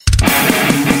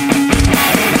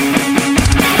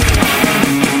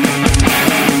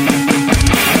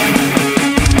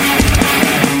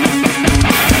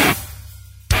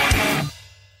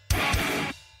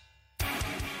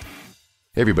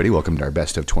everybody, welcome to our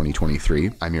Best of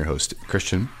 2023. I'm your host,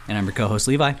 Christian. And I'm your co-host,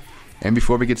 Levi. And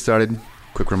before we get started,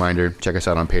 quick reminder, check us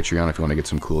out on Patreon if you want to get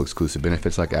some cool exclusive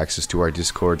benefits like access to our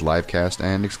Discord, livecast,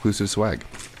 and exclusive swag.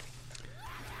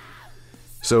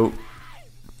 So,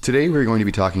 today we're going to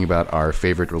be talking about our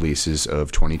favorite releases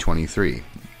of 2023.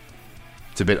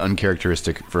 It's a bit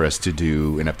uncharacteristic for us to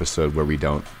do an episode where we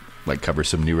don't cover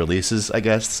some new releases, I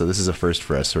guess. So this is a first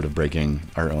for us, sort of breaking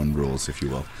our own rules, if you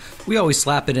will. We always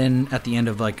slap it in at the end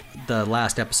of the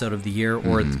last episode of the year,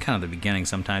 or it's kind of the beginning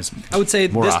sometimes. I would say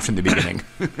more often the beginning.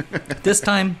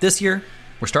 This year,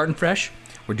 we're starting fresh.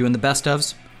 We're doing the best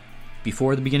ofs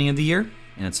before the beginning of the year,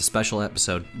 and it's a special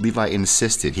episode. Levi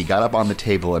insisted. He got up on the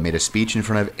table and made a speech in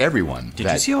front of everyone.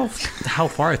 Did you see how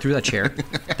far I threw that chair?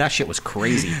 That shit was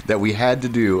crazy. That we had to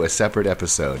do a separate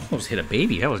episode. I almost hit a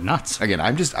baby. That was nuts. Again,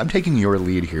 I'm taking your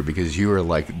lead here because you are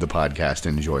like the podcast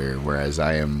enjoyer, whereas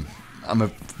I'm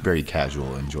a very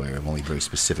casual enjoyer. I'm only very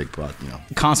specific,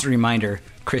 Constant reminder,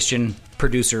 Christian,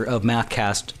 producer of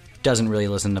Mathcast, doesn't really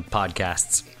listen to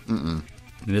podcasts. Mm-mm.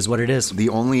 It is what it is. The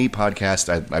only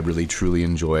podcast I really truly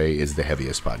enjoy is the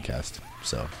Heaviest podcast.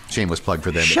 So, shameless plug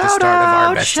for them at the start of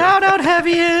our best. Shout out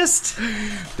Heaviest!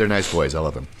 They're nice boys. I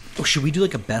love them. Oh, should we do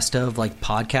a best of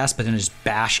podcast, but then just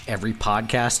bash every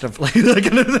podcast of that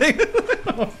kind of thing?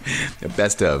 A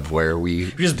best of where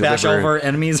we just bash all of our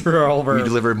enemies or all of our... We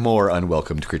deliver more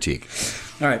unwelcomed critique.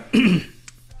 All right.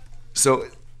 So,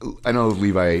 I know,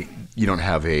 Levi, you don't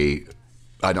have an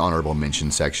honorable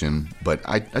mention section, but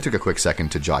I took a quick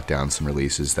second to jot down some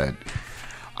releases that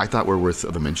I thought were worth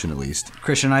of a mention at least.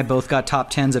 Christian and I both got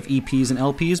top 10s of EPs and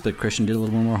LPs, but Christian did a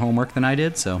little more homework than I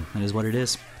did, so that is what it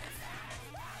is.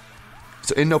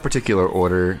 So in no particular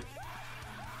order,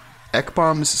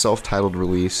 Ekbom's self-titled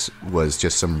release was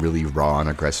just some really raw and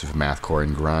aggressive mathcore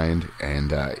and grind,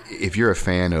 and if you're a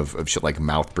fan of shit like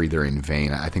Mouth Breather and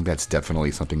Vain, I think that's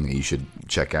definitely something that you should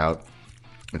check out.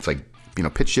 It's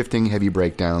pitch shifting, heavy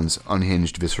breakdowns,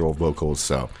 unhinged visceral vocals,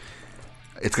 so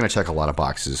it's going to check a lot of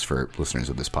boxes for listeners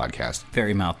of this podcast.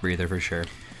 Very Mouth Breather for sure.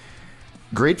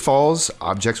 Great Falls,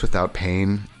 Objects Without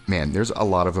Pain. Man, there's a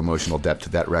lot of emotional depth to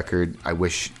that record. I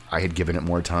wish I had given it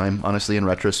more time, honestly, in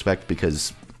retrospect,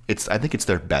 because I think it's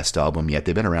their best album yet.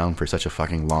 They've been around for such a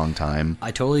fucking long time.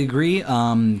 I totally agree.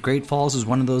 Great Falls is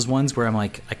one of those ones where I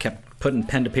kept putting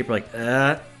pen to paper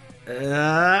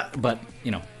but,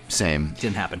 Same.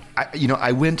 Didn't happen.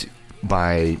 I went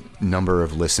by number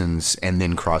of listens and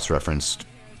then cross-referenced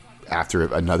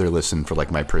after another listen for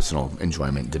my personal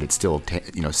enjoyment. Did it still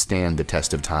stand the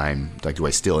test of time? Do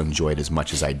I still enjoy it as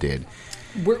much as I did?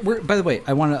 By the way,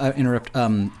 I want to interrupt.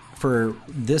 For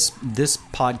this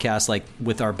podcast,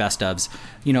 with our best ofs,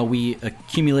 we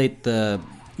accumulate the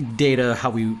data how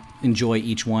we enjoy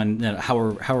each one,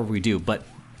 however we do, but.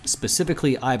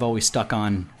 Specifically, I've always stuck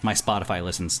on my Spotify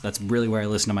listens. That's really where I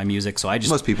listen to my music. So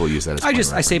most people use that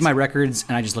as I save my records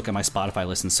and I just look at my Spotify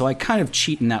listens. So I kind of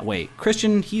cheat in that way.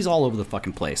 Christian, he's all over the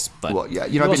fucking place. But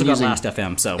I've also got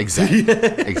Last.fm. So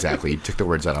exactly. You took the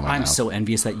words out of my mouth. I'm so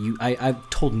envious that I've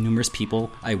told numerous people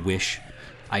I wish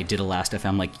I did a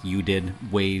Last.fm like you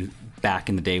did way back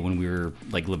in the day when we were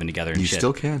living together and you shit.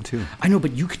 Still can too. I know,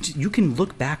 but you can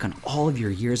look back on all of your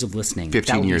years of listening.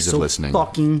 15 years of listening.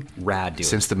 Fucking rad, dude.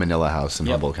 Since the Manila House in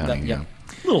Humboldt County.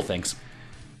 Little things.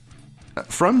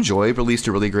 From Joy released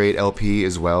a really great LP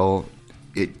as well.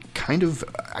 It kind of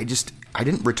I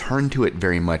didn't return to it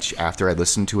very much after I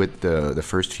listened to it the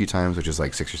first few times, which was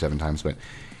 6 or 7 times, but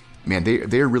man,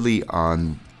 they're really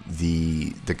on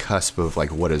the cusp of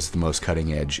what is the most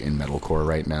cutting edge in metalcore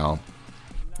right now.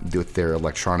 With their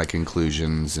electronic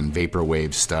inclusions and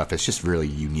vaporwave stuff, it's just really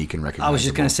unique and recognizable. I was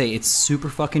just gonna say it's super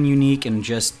fucking unique and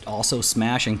just also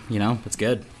smashing. It's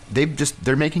good.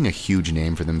 They're making a huge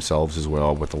name for themselves as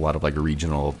well with a lot of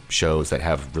regional shows that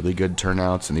have really good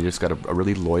turnouts, and they just got a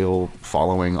really loyal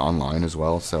following online as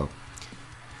well. So,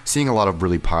 seeing a lot of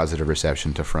really positive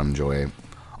reception to From Joy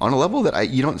on a level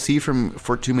that you don't see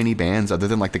for too many bands other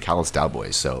than the Callous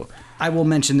Cowboys. So, I will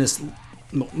mention this.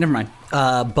 Never mind.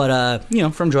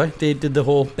 From Joy, they did the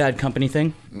whole Bad Company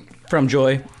thing. From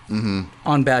Joy,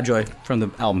 on Bad Joy, from the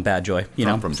album Bad Joy.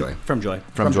 From Joy. From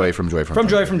Joy. From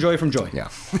Joy. Yeah.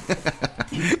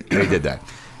 They did that.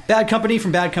 Bad Company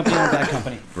from Bad Company on Bad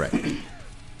Company. Right.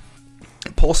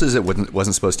 Pulse says it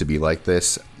wasn't supposed to be like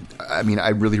this. I mean, I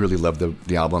really, really love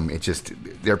the album.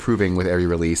 They're proving with every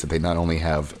release that they not only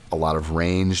have a lot of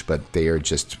range, but they are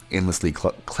just endlessly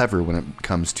clever when it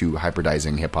comes to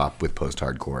hybridizing hip-hop with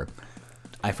post-hardcore.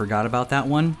 I forgot about that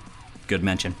one. Good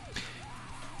mention.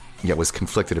 Yeah, was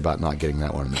conflicted about not getting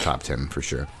that one in the top 10 for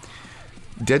sure.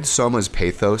 Dead Soma's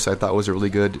Pathos, I thought, was a really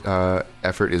good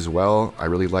effort as well. I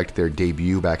really liked their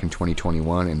debut back in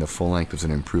 2021, and the full length was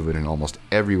an improvement in almost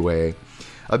every way.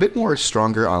 A bit more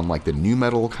stronger on like the nu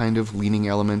metal kind of leaning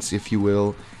elements, if you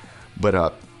will,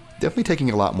 but definitely taking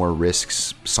a lot more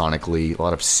risks sonically. A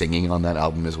lot of singing on that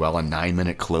album as well. A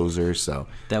 9-minute closer. So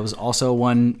that was also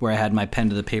one where I had my pen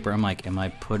to the paper. I'm like, am I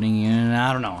putting in?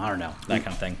 I don't know. That kind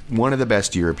of thing. One of the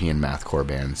best European mathcore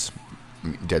bands.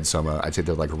 Dead Soma, I'd say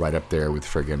they're like right up there with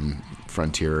friggin'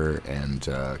 Frontier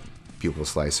and Pupil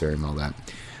Slicer and all that.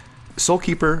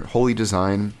 Soulkeeper, Holy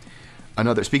Design,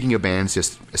 another. Speaking of bands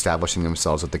just establishing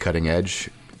themselves at the cutting edge,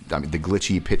 I mean, the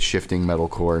glitchy pitch shifting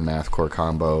metalcore and mathcore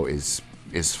combo is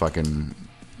fucking.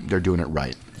 They're doing it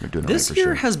right. They're doing this it right for year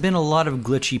sure. has been a lot of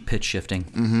glitchy pitch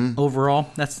shifting overall.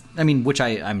 That's, which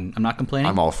I'm not complaining.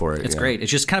 I'm all for it. It's yeah. great.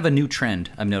 It's just kind of a new trend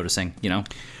I'm noticing.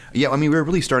 Yeah, I mean, we're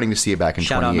really starting to see it back in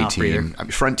Shout out 2018. I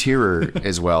mean, Frontier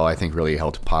as well, I think, really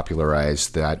helped popularize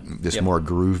this more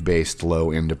groove-based,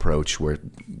 low-end approach where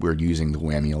we're using the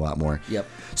whammy a lot more. Yep.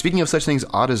 Speaking of such things,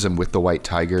 Autism with the White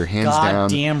Tiger, hands down.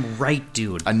 Goddamn right,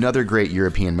 dude. Another great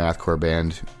European mathcore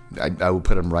band. I will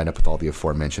put them right up with all the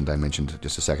aforementioned I mentioned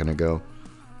just a second ago.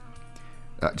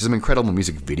 Just some incredible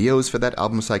music videos for that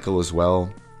album cycle as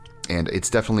well. And it's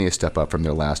definitely a step up from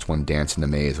their last one, Dance in the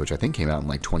Maze, which I think came out in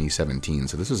like 2017.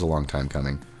 So this is a long time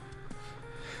coming.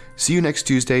 See you next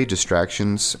Tuesday,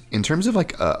 Distractions. In terms of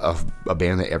like a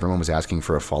band that everyone was asking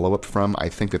for a follow-up from, I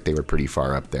think that they were pretty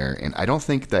far up there. And I don't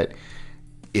think that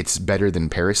it's better than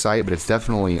Parasite, but it's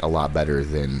definitely a lot better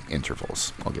than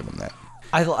Intervals. I'll give them that.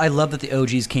 I love that the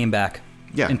OGs came back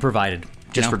and provided.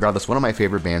 Just regardless, one of my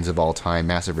favorite bands of all time,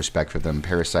 massive respect for them.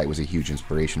 Parasite was a huge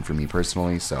inspiration for me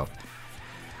personally, so...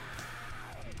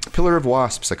 Pillar of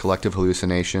Wasps, A Collective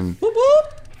Hallucination. Whoop,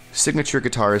 whoop. Signature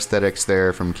guitar aesthetics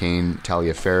there from Kane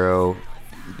Taliaferro.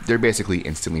 They're basically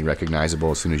instantly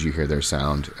recognizable as soon as you hear their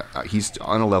sound. He's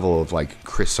on a level of like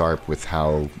Chris Sarp with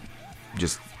how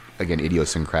just, again,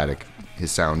 idiosyncratic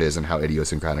his sound is and how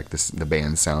idiosyncratic the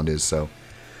band's sound is, so...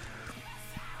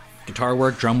 Guitar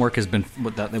work, drum work has been...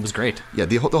 It was great. Yeah,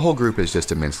 the whole group is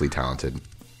just immensely talented.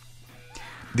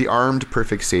 The Armed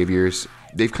Perfect Saviors,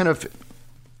 they've kind of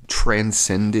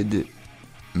transcended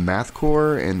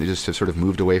mathcore and just have sort of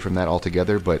moved away from that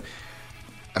altogether, but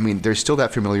I mean, there's still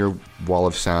that familiar wall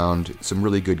of sound, some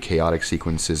really good chaotic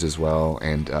sequences as well,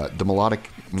 and the melodic,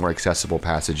 more accessible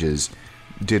passages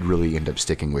did really end up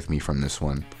sticking with me from this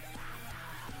one.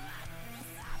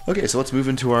 Okay, so let's move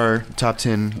into our top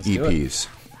 10 EPs.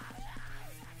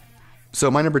 So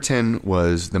my number 10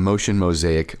 was the Motion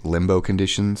Mosaic Limbo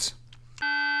Conditions.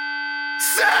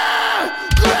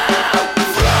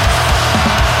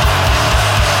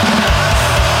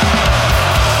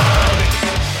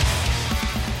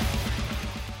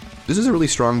 This is a really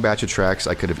strong batch of tracks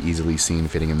I could have easily seen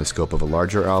fitting in the scope of a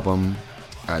larger album,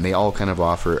 and they all kind of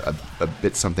offer a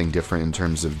bit something different in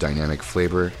terms of dynamic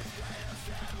flavor.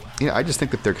 Yeah, I just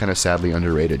think that they're kind of sadly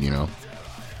underrated,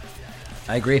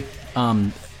 I agree.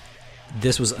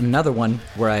 This was another one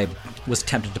where I was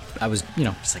tempted to... I was,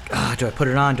 just like, do I put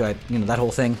it on? Do I, that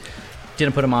whole thing.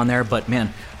 Didn't put them on there, but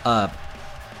man,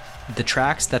 the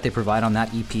tracks that they provide on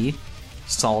that EP,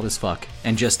 solid as fuck.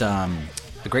 And just a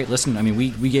great listen. I mean,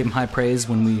 we gave them high praise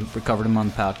when we recovered them on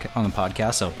the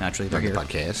podcast, so naturally they're here.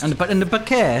 Podcast. On the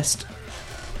podcast.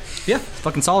 Yeah,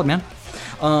 fucking solid, man.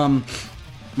 My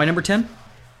number 10,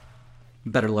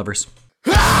 Better Lovers.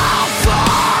 How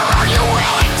far are you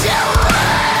willing to reach?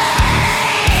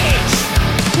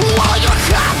 While you're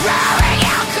covering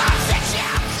outcomes that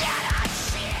you cannot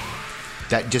see.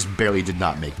 That just barely did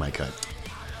not make my cut.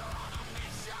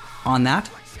 On that,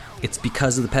 it's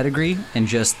because of the pedigree and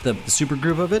just the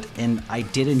supergroup of it, and I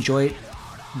did enjoy it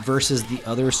versus the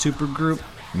other supergroup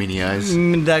Mini Eyes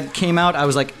that came out. I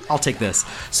was like, I'll take this.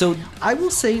 So I will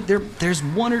say there's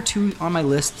one or two on my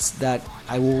lists that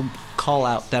I will call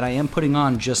out that I am putting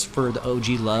on just for the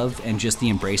OG love and just the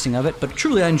embracing of it. But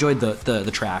truly, I enjoyed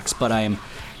the tracks. But I am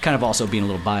kind of also being a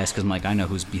little biased because I'm like, I know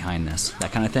who's behind this,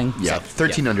 that kind of thing. Yeah, So,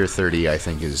 13 Under 30, I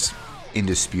think, is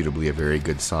indisputably a very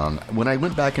good song. When I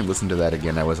went back and listened to that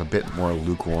again, I was a bit more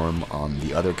lukewarm on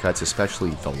the other cuts,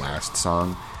 especially the last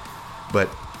song. But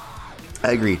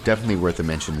I agree, definitely worth a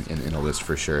mention in a list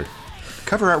for sure.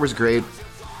 Cover art was great.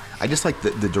 I just like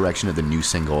the direction of the new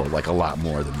single like a lot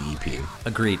more than the EP.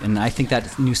 Agreed, and I think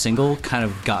that new single kind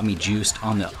of got me juiced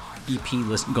on the EP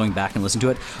list, going back and listening to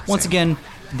it. Once again,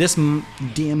 this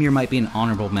damn near might be an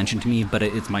honorable mention to me, but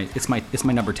it's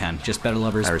my number 10. Just Better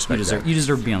Lovers. I respect that. You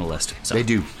deserve to be on the list. So. They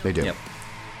do. Yep.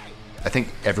 I think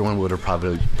everyone would have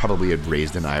probably had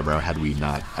raised an eyebrow had we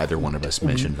not either one of us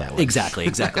mentioned that one.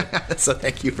 Exactly. So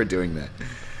thank you for doing that.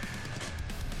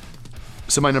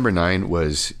 So my number 9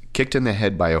 was Kicked in the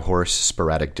Head by a Horse,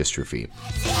 Sporadic Dystrophy.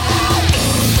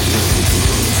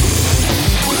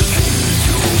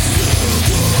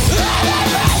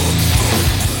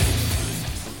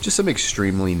 Just some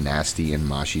extremely nasty and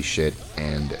moshy shit,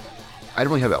 and I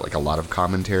don't really have like a lot of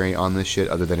commentary on this shit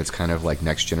other than it's kind of like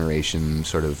next generation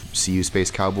sort of CU Space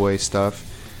Cowboy stuff.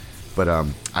 But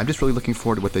I'm just really looking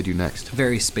forward to what they do next.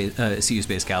 Very CU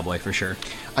Space Cowboy for sure.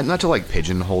 Not to like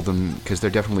pigeonhole them, because they're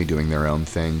definitely doing their own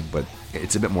thing, but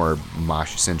it's a bit more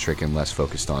mosh-centric and less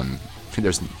focused on...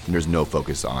 There's no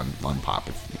focus on pop.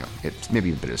 It's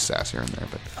maybe a bit of sass here and there,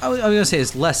 but... I was going to say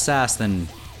it's less sass than,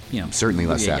 Certainly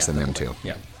less sass than them, too.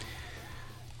 Yeah.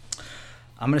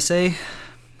 I'm going to say,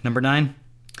 number 9,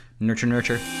 Nurture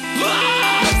Nurture.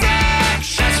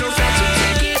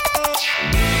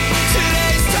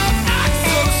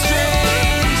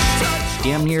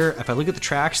 Damn near, if I look at the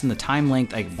tracks and the time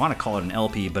length, I want to call it an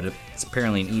LP, but it's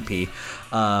apparently an EP.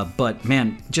 But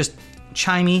man, just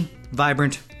chimey,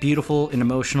 vibrant, beautiful, and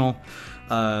emotional.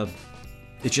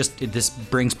 This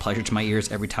brings pleasure to my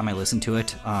ears every time I listen to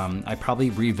it. I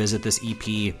probably revisit this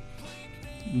EP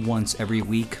once every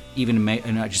week, and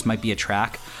it just might be a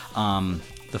track.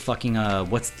 The fucking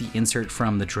what's the insert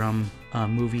from the drum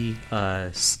movie?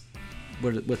 What's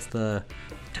the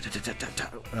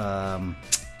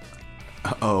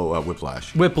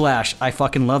Whiplash. Whiplash. I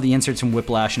fucking love the inserts from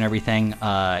Whiplash and everything.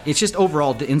 It's just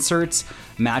overall the inserts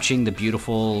matching the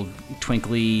beautiful,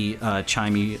 twinkly,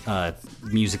 chimey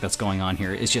music that's going on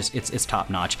here. It's just it's top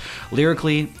notch.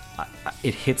 Lyrically,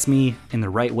 it hits me in the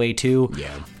right way too. Yeah.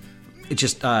 It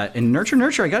just in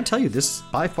Nurture, I gotta tell you, this is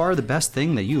by far the best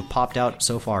thing that you've popped out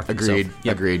so far. Agreed. So,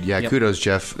 yep. Agreed. Yeah. Yep. Kudos,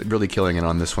 Jeff. Really killing it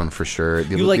on this one for sure.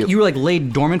 You were like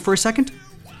laid dormant for a second.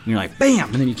 And you're like,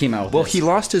 bam, and then you came out with this. He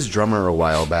lost his drummer a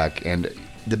while back, and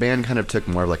the band kind of took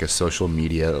more of like a social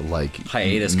media, like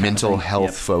hiatus, mental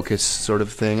health focus sort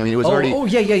of thing. I mean, it was already... Oh,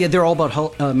 yeah. They're all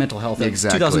about mental health.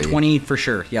 Exactly. 2020 for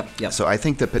sure. Yep. So I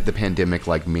think the pandemic,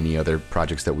 like many other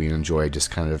projects that we enjoy,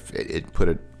 just kind of, it put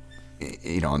it,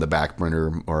 on the back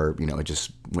burner, or, it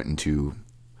just went into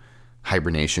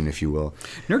hibernation, if you will.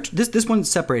 This one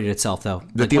separated itself, though.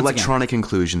 But the electronic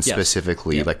inclusion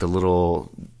specifically, like the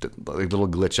little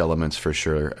glitch elements for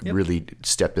sure, really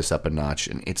stepped this up a notch,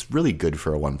 and it's really good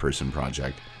for a one-person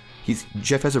project.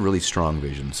 Jeff has a really strong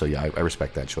vision, so yeah, I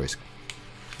respect that choice.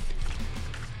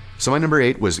 So my number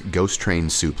 8 was Ghost Train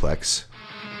Suplex.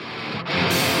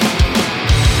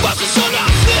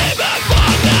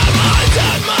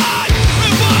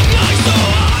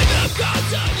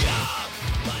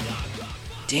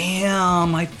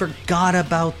 Damn, I forgot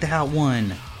about that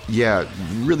one. Yeah,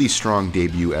 really strong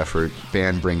debut effort.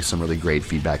 Band brings some really great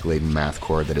feedback-laden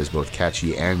mathcore that is both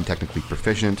catchy and technically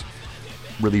proficient.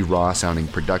 Really raw-sounding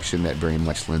production that very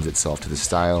much lends itself to the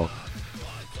style.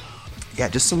 Yeah,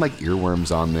 just some like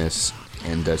earworms on this,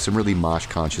 and some really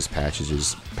mosh-conscious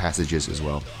passages as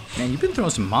well. Man, you've been throwing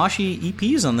some moshy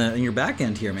EPs on your back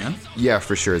end here, man. Yeah,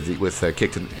 for sure. With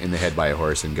Kicked in the Head by a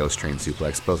Horse and Ghost Train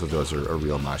Suplex, both of those are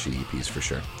real moshy EPs for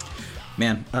sure.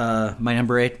 Man, my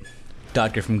number 8,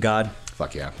 Doctor from God.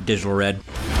 Fuck yeah. Digital Red.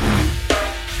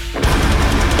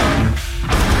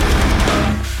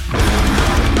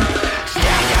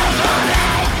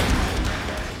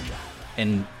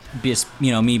 And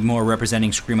me more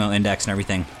representing Screamo Index and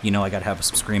everything. I gotta have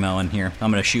some Screamo in here. I'm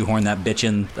gonna shoehorn that bitch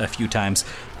in a few times.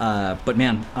 But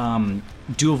man,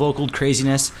 dual vocaled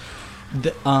craziness,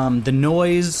 the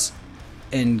noise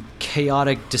and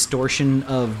chaotic distortion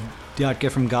of Doctor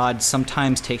from God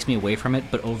sometimes takes me away from it,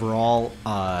 but overall,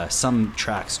 some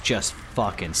tracks just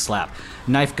fucking slap.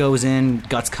 Knife goes in,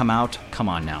 guts come out. Come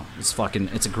on now, it's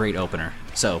a great opener.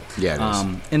 So yeah, it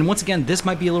is. And once again, this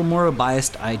might be a little more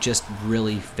biased. I just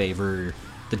really favor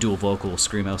the dual vocal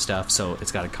Screamo stuff, so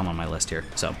it's got to come on my list here.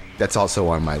 So that's also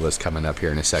on my list coming up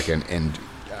here in a second, and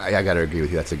I got to agree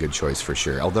with you. That's a good choice for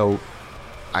sure. Although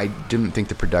I didn't think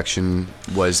the production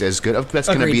was as good. That's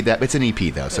going to be that. It's an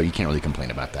EP though, so you can't really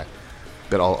complain about that.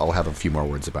 But I'll have a few more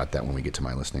words about that when we get to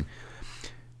my listing.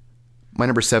 My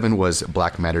number 7 was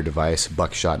Black Matter Device,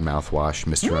 Buckshot Mouthwash,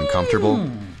 Mr.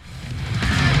 Uncomfortable.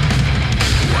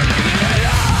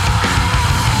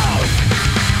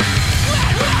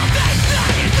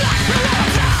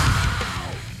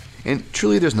 And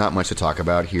truly there's not much to talk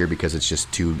about here because it's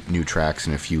just 2 new tracks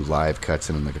and a few live cuts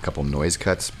and like a couple noise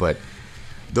cuts, but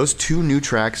those 2 new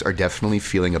tracks are definitely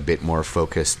feeling a bit more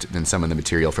focused than some of the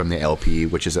material from the LP,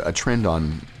 which is a trend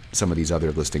on some of these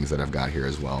other listings that I've got here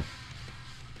as well.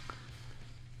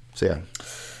 So yeah.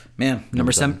 Man,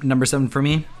 number 7 for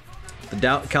me,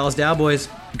 the Callous Dowboys.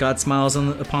 God smiles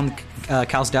upon the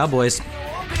Callous Dowboys.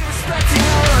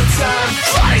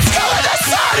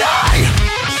 city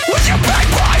with your big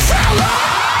boy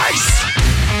feelings.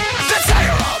 That's how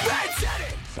you're all been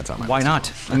city. That's on my Why list.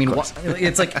 not? I mean,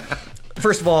 it's like,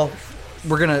 first of all,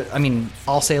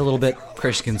 I'll say a little bit.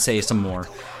 Chris can say some more.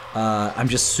 I'm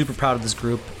just super proud of this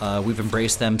group. We've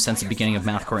embraced them since the beginning of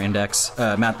Mathcore Index,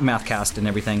 Mathcast, and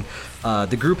everything.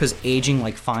 The group is aging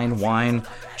like fine wine,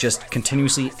 just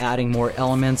continuously adding more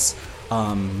elements,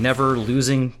 never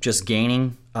losing, just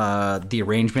gaining. The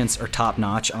arrangements are top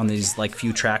notch on these like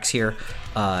few tracks here.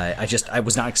 I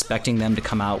was not expecting them to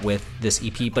come out with this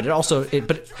EP, but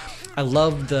I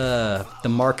love the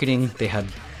marketing. They had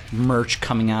merch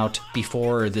coming out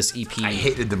before this EP. I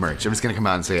hated the merch. I'm just gonna come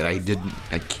out and say it.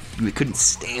 I couldn't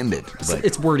stand it. But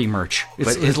It's wordy merch.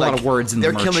 It's a lot of words in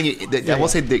the merch. They're killing it. I will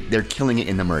say they're killing it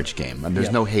in the merch game.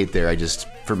 There's no hate there. I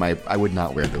would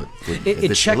not wear it.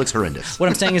 It looks horrendous. What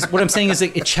I'm saying is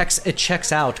it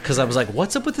checks out, because I was like,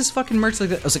 what's up with this fucking merch like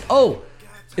that? I was like, oh,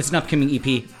 it's an upcoming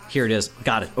EP. Here it is.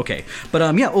 Got it. Okay. But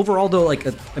overall though,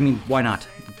 why not?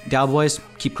 Dow Boys,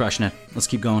 keep crushing it. Let's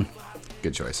keep going.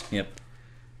 Good choice. Yep.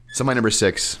 So my number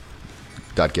 6,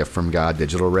 Dot Gift from God,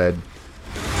 Digital Red.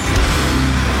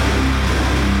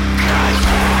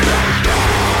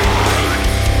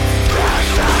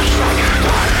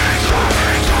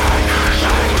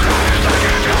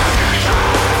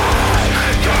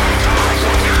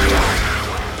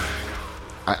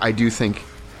 I do think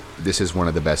this is one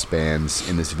of the best bands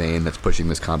in this vein that's pushing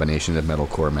this combination of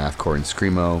metalcore, mathcore, and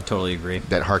screamo. Totally agree.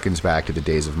 That harkens back to the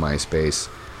days of MySpace.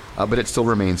 But it still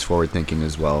remains forward-thinking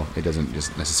as well. It doesn't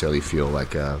just necessarily feel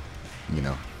like a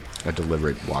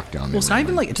deliberate walk down. Well, it's not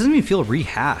even like, it doesn't even feel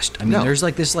rehashed. I mean, there's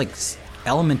like this like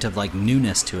element of like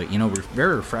newness to it.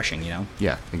 Very refreshing.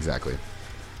 Yeah, exactly.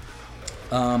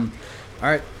 All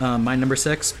right, my number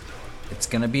 6. It's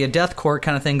gonna be a deathcore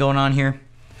kind of thing going on here.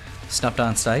 Snuffed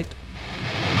on Sight.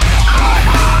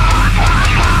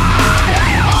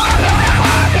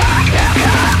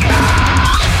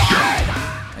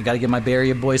 I got to give my Bay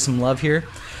Area boys some love here.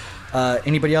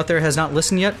 Anybody out there has not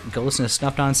listened yet, go listen to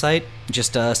Snuffed on Sight.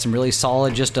 Just some really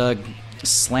solid, just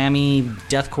slammy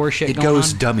deathcore shit going on. It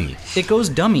goes dummy. It goes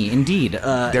dummy, indeed.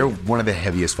 They're one of the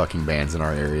heaviest fucking bands in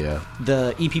our area.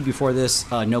 The EP before this,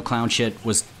 No Clown Shit,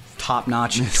 was top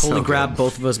notch. Totally So grabbed good.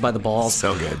 both of us by the balls.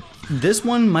 So good. This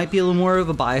one might be a little more of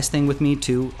a bias thing with me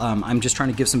too. I'm just trying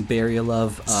to give some Bay Area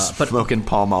love. But Smoking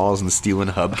Pall Malls and stealing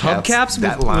hubcaps. hubcaps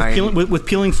that with, line. with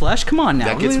peeling flesh. Come on now,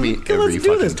 That gets me Let's every do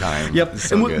fucking this. time. Yep, It's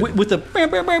so and good. with the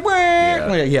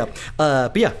Yeah.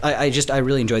 But yeah, I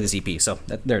really enjoyed this EP. So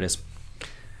there it is.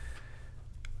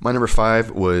 My number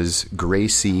 5 was Gray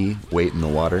Sea, Wait in the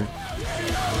Water.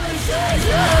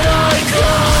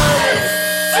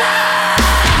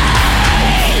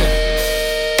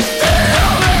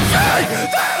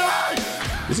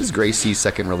 This is Gray Sea's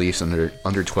second release under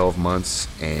 12 months,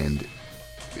 and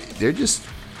they're just,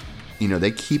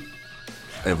 they keep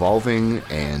evolving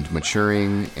and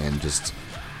maturing and just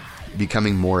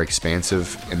becoming more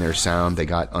expansive in their sound. They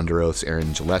got Under Oath's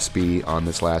Aaron Gillespie on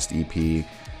this last EP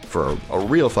for a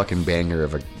real fucking banger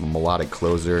of a melodic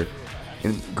closer.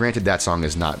 And granted, that song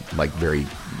is not like very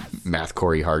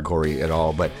mathcore-y, hardcore-y at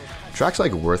all, but tracks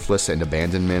like Worthless and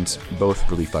Abandonment both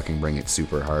really fucking bring it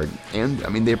super hard. And I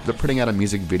mean, they're putting out a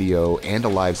music video and a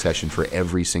live session for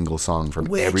every single song from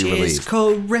every release. Which is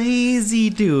crazy,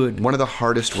 dude. One of the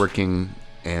hardest working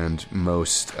and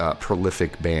most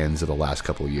prolific bands of the last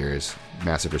couple of years.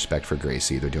 Massive respect for Gray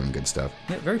Sea. They're doing good stuff.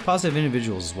 Yeah, very positive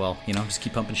individuals as well. Just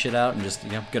keep pumping shit out and just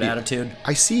good attitude.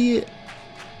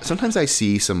 Sometimes I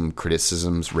see some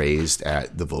criticisms raised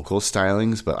at the vocal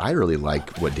stylings, but I really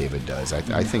like what David does.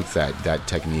 I think that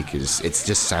technique it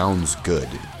just sounds good.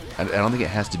 I don't think it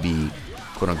has to be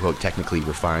quote unquote technically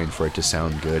refined for it to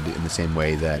sound good in the same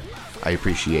way that I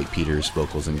appreciate Peter's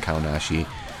vocals in Kaunashi.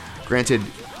 Granted,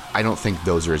 I don't think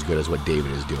those are as good as what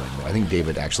David is doing. I think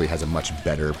David actually has a much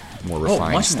better, more refined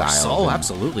much more style. so, than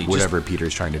absolutely. Whatever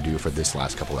Peter's trying to do for this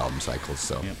last couple album cycles.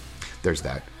 So there's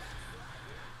that.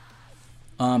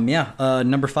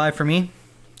 Number 5 for me.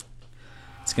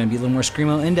 It's going to be a little more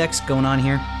Screamo Index going on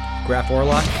here. Graph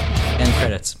Orlock and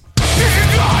credits.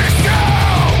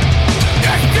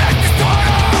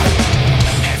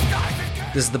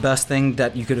 This is the best thing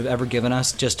that you could have ever given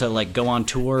us, just to like go on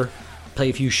tour, play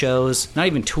a few shows, not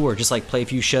even tour, just like play a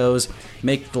few shows,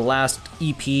 make the last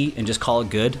EP and just call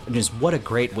it good. And just what a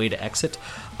great way to exit.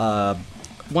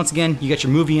 Once again, you got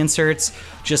your movie inserts,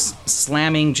 just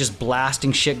slamming, just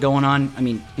blasting shit going on. I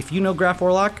mean, if you know Graph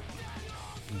Orlock,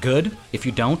 good. If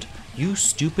you don't, You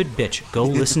stupid bitch. Go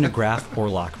listen to Graf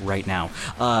Orlock right now.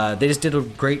 They just did a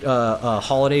great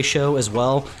holiday show as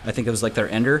well. I think it was like their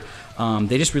ender.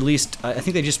 They just released, I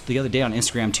think they just, the other day on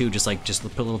Instagram too, just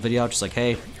put a little video out, just like,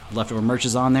 hey, leftover merch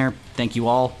is on there. Thank you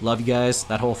all. Love you guys.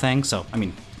 That whole thing. So, I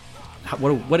mean,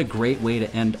 what a great way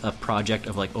to end a project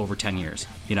of like over 10 years,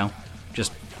 you know?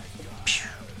 Just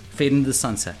fade into the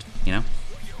sunset, you know?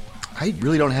 I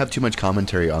really don't have too much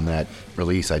commentary on that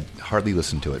release. I hardly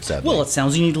listened to it, sadly. Well, it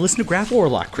sounds you need to listen to Graf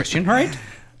Orlock, Christian, all right?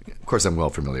 Of course, I'm well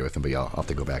familiar with him, but yeah, I'll have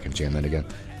to go back and jam that again.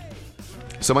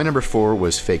 So my number 4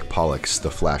 was Fake Pollux,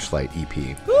 the Flashlight EP.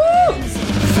 Face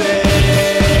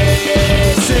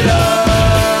it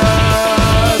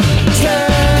up, tell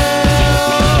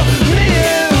me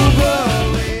you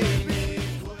believe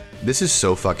me. This is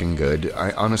so fucking good.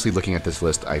 I honestly, looking at this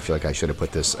list, I feel like I should have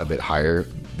put this a bit higher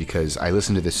because I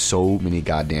listened to this so many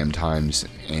goddamn times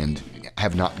and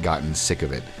have not gotten sick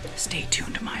of it. Stay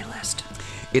tuned to my list.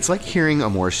 It's like hearing a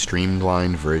more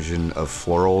streamlined version of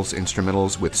Floral's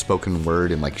instrumentals with spoken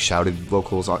word and like shouted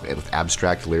vocals with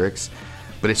abstract lyrics,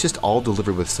 but it's just all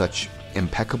delivered with such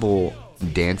impeccable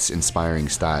dance-inspiring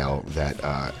style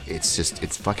that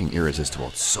it's fucking irresistible.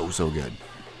 It's so good.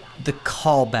 The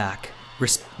callback,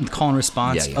 call and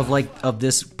response Yeah. of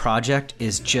this project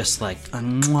is just like,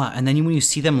 mwah. And then when you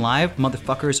see them live,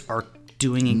 motherfuckers are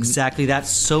doing exactly that.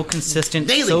 So consistent,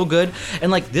 Daily. so good,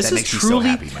 and like this That is makes me so truly,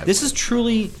 happy, by the this way. is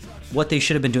truly what they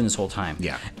should have been doing this whole time.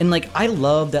 Yeah. And like I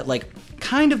love that, like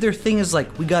kind of their thing is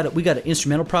like we got an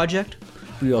instrumental project.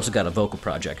 We also got a vocal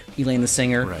project. Elaine the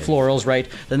singer, Right. florals, right?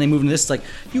 Then they moved into this, like,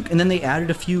 and then they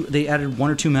added one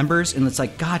or two members, and it's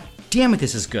like, God damn it,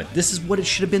 this is good. This is what it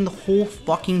should have been the whole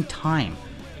fucking time.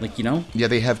 Like, you know? Yeah,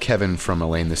 they have Kevin from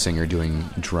Elaine the Singer doing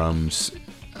drums,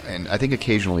 and I think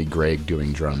occasionally Greg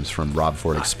doing drums from Rob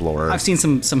Ford Explorer. I've seen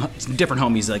some different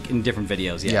homies, like, in different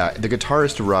videos, yeah. Yeah, the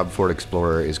guitarist of Rob Ford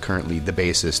Explorer is currently the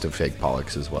bassist of Fake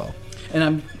Pollux as well.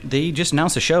 And they just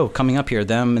announced a show coming up here,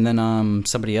 them and then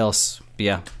somebody else. But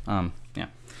yeah, yeah.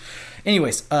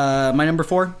 Anyways, my number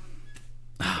 4.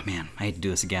 Oh man, I hate to do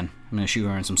this again. I'm gonna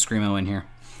shoehorn some screamo in here.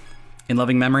 In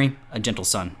loving memory, a gentle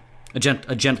son, a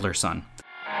gentler son.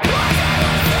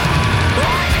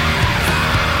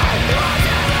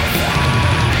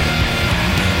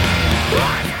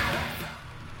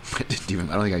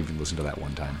 I don't think I even listened to that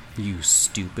one time. You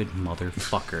stupid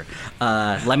motherfucker.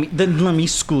 Let me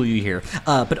school you here.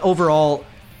 But overall,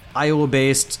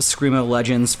 Iowa-based screamo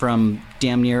legends from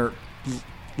damn near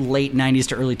late 90s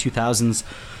to early 2000s.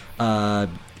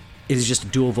 It is just a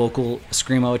dual vocal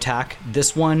screamo attack.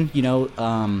 This one, you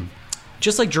know,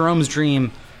 just like Jerome's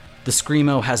Dream, the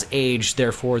screamo has aged,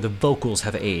 therefore the vocals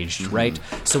have aged, right?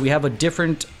 So we have a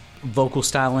different vocal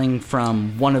styling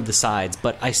from one of the sides,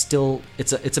 but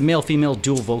it's a male-female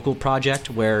dual vocal project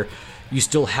where you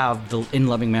still have the In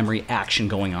Loving Memory action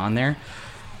going on there.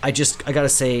 I gotta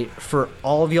say, for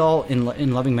all of y'all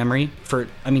in Loving Memory,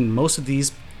 most of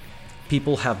these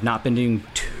people have not been doing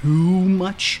too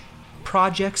much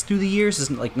projects through the years.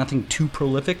 Isn't like nothing too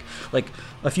prolific. Like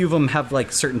a few of them have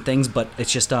like certain things, but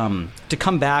it's just to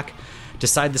come back,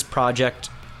 decide this project,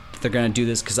 they're gonna do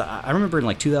this, because I remember in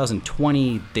like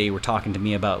 2020 they were talking to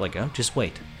me about like, oh, just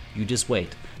wait,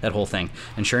 that whole thing.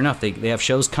 And sure enough, they have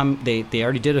shows come. They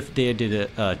already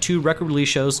did 2 record release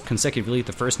shows consecutively.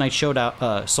 The first night sold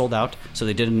out, so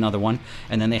they did another one,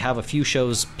 and then they have a few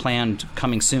shows planned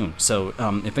coming soon. So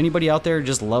if anybody out there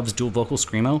just loves dual vocal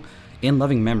screamo, In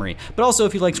Loving Memory. But also,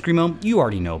 if you like screamo, you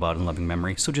already know about In Loving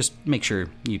Memory, so just make sure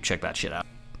you check that shit out.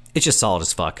 It's just solid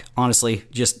as fuck. Honestly,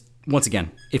 just once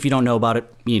again, if you don't know about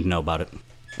it, you need to know about it. All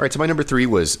right, so my number 3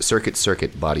 was Circuit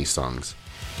Circuit Body Songs.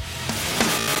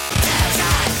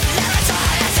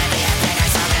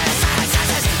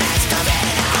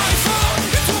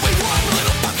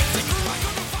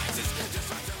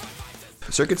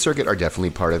 Circuit Circuit are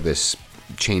definitely part of this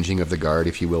changing of the guard,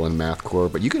 if you will, in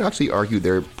mathcore, but you could actually argue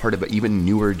they're part of an even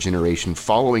newer generation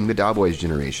following the Dowboys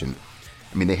generation.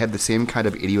 I mean, they had the same kind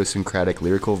of idiosyncratic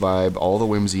lyrical vibe, all the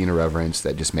whimsy and irreverence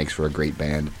that just makes for a great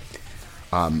band.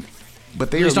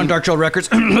 But they Released on Dark Trail Records.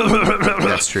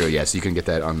 That's true, yes. You can get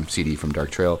that on CD from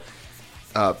Dark Trail.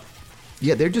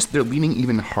 Yeah, they're leaning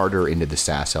even harder into the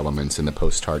sass elements and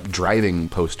the driving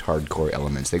post-hardcore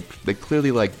elements. They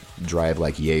clearly like drive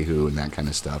like Yahoo and that kind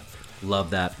of stuff. Love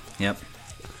that. Yep.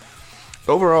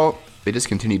 Overall, they just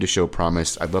continue to show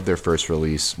promise. I love their first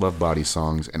release, love Body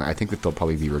Songs, and I think that they'll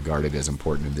probably be regarded as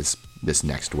important in this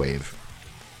next wave.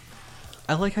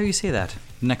 I like how you say that.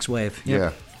 Next wave.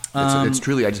 Yep. Yeah. It's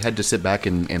truly, I just had to sit back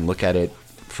and look at it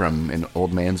from an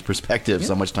old man's perspective. Yep.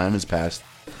 So much time has passed.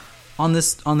 On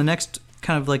the next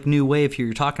kind of like new wave here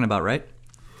you're talking about, right?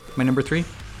 My number 3?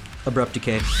 Abrupt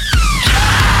Decay.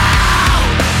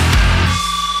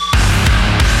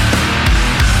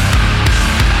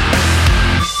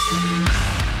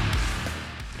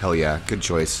 Hell yeah, good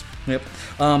choice. Yep.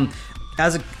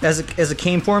 As it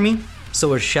came for me,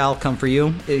 so it shall come for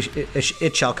you.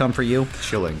 It shall come for you.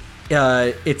 Chilling.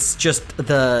 It's just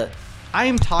I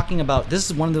am talking about, this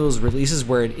is one of those releases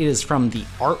where it is from the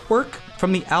artwork,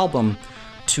 from the album,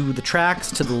 to the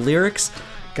tracks, to the lyrics.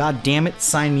 God damn it,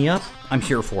 sign me up. I'm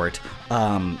here for it.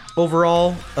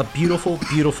 Overall, a beautiful,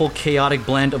 beautiful, chaotic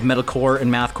blend of metalcore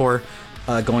and mathcore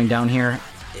going down here.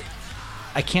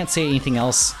 I can't say anything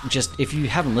else. Just, if you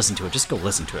haven't listened to it, just go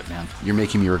listen to it, man. You're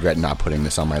making me regret not putting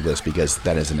this on my list because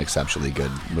that is an exceptionally good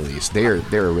release. They're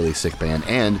a really sick band,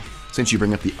 and since you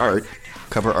bring up the art,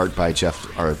 cover art by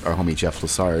Jeff, our homie Jeff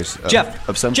Lasars.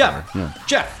 Of Sunflower.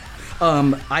 Jeff.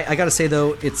 I gotta say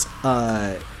though, it's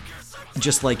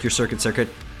just like your Circuit.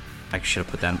 I should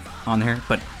have put that on there,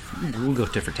 but we'll go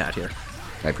tit for tat here.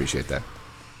 I appreciate that.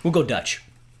 We'll go Dutch.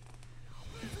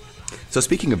 So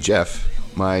speaking of Jeff,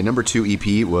 my number 2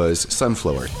 EP was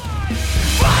Sunflower. 5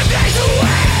 days a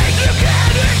week, you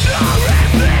can't ignore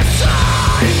it this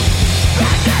time.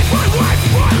 And that's my wife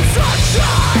for the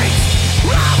sunshine.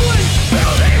 Traveling,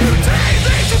 building routine,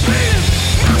 things to be,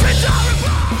 mountains are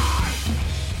apart.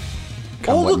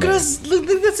 Come what look at us. Look,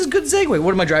 that's a good segue.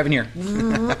 What am I driving here?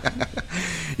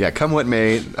 Yeah, Come What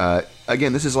May.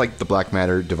 Again, this is like the Black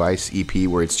Matter Device EP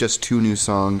where it's just 2 new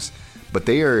songs, but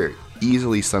they are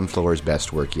easily Sunflower's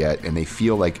best work yet, and they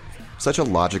feel like such a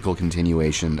logical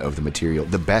continuation of the material,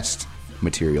 the best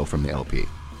material from the LP.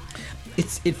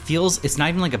 It feels, it's not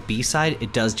even like a B-side,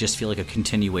 it does just feel like a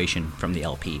continuation from the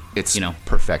LP. It's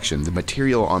perfection. The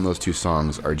material on those 2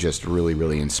 songs are just really,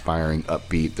 really inspiring,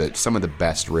 upbeat. Some of the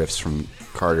best riffs from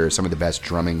Carter, some of the best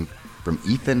drumming from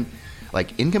Ethan.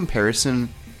 Like, in comparison,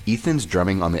 Ethan's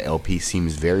drumming on the LP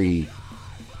seems very,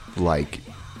 like,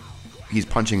 he's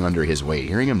punching under his weight.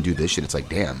 Hearing him do this shit, it's like,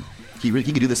 damn, he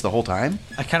could do this the whole time?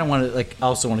 I kind of want to, like, I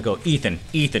also want to go Ethan,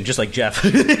 just like Jeff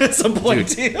at some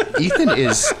point. Dude, Ethan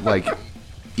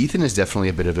is definitely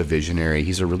a bit of a visionary.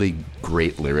 He's a really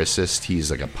great lyricist. He's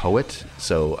like a poet,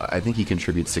 so I think he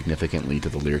contributes significantly to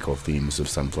the lyrical themes of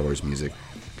Sunflower's music.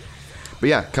 But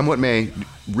yeah, Come What May,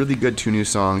 really good 2 new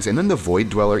songs. And then the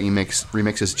Void Dweller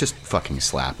remix is just fucking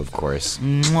slap, of course.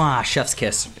 Mwah, chef's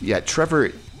kiss. Yeah,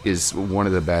 Trevor is one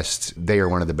of the best. They are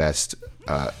one of the best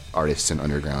artists in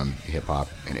underground hip-hop.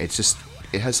 And it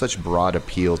has such broad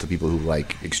appeal to people who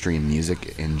like extreme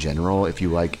music in general. If you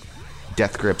like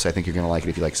Death Grips, I think you're going to like it.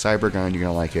 If you like Cyberground, you're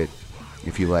going to like it.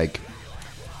 If you like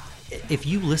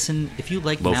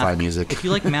lo-fi music. If you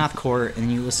like mathcore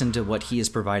and you listen to what he is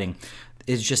providing,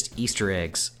 it's just Easter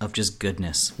eggs of just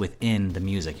goodness within the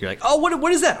music. You're like, oh,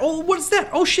 what is that? Oh, what is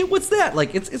that? Oh shit, what's that?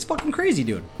 Like, it's fucking crazy,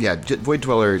 dude. Yeah, Void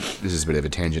Dweller, this is a bit of a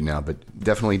tangent now, but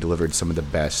definitely delivered some of the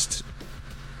best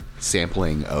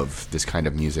sampling of this kind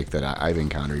of music that I've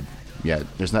encountered. Yeah,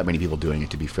 there's not many people doing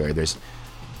it, to be fair. There's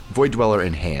Void Dweller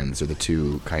and Hands are the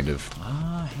 2 kind of...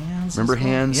 Hands. Remember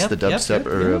Hands, yep, the dubstep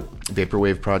or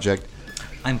vaporwave project?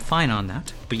 I'm fine on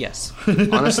that, but yes.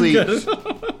 Honestly,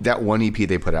 that 1 EP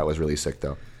they put out was really sick,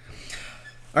 though.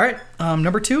 All right,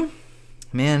 number 2.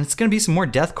 Man, it's going to be some more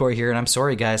deathcore here, and I'm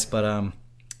sorry, guys, but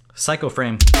Psycho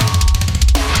Frame.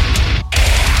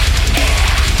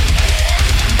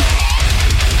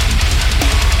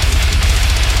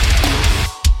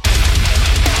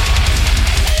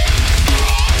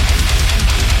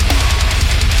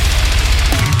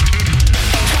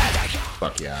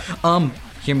 Fuck yeah.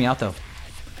 Hear me out, though.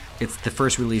 It's the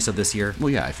first release of this year.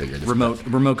 Well, yeah, I figured. Remote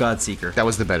Godseeker. That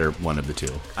was the better one of the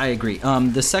 2. I agree.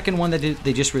 The second one that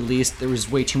they just released, there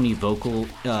was way too many vocal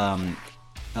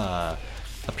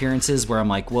appearances where I'm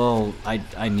like, well,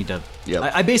 I need to...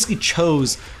 Yep. I basically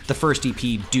chose the first EP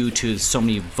due to so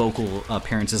many vocal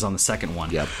appearances on the second one.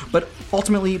 Yep. But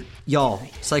ultimately, y'all,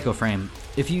 Psycho Frame,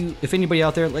 if anybody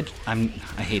out there, I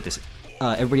hate this.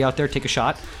 Everybody out there, take a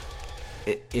shot.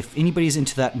 If anybody's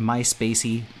into that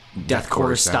MySpacey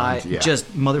deathcore style, yeah.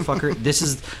 just motherfucker, this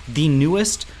is the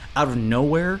newest out of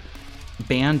nowhere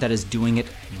band that is doing it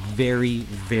very,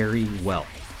 very well.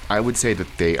 I would say that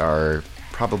they are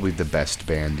probably the best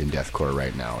band in deathcore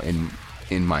right now, in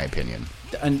my opinion.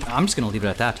 And I'm just gonna leave it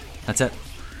at that. That's it.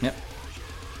 Yep.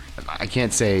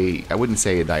 I wouldn't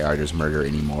say Thy Art Is Murder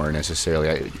anymore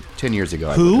necessarily. 10 years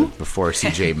ago, Who? Before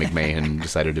CJ McMahon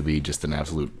decided to be just an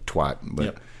absolute twat. But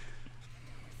Yep.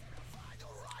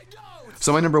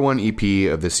 So my number 1 EP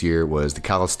of this year was the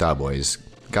Calista Boys.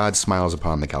 God Smiles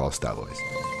Upon the Calista Boys.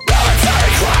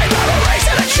 Military crime, memories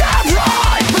in a cab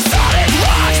ride. Masonic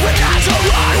lodge began to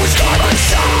run with carbon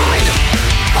side.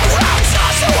 Around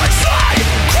us to enslaved,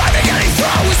 crime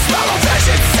We smell of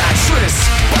vision senseless,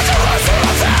 but the roots will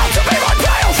avail to be my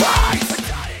pale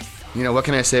face. You know, what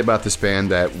can I say about this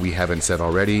band that we haven't said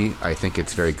already? I think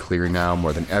it's very clear now,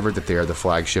 more than ever, that they are the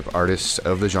flagship artists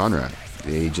of the genre.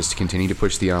 They just continue to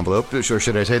push the envelope, or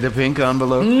should I say the pink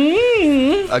envelope?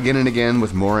 Again and again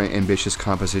with more ambitious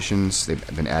compositions.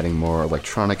 They've been adding more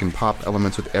electronic and pop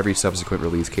elements with every subsequent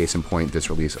release. Case in point, this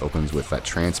release opens with that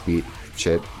trance beat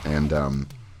shit. And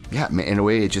yeah, in a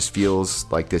way, it just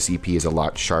feels like this EP is a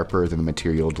lot sharper than the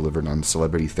material delivered on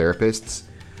Celebrity Therapists.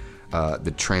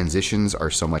 The transitions are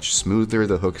so much smoother.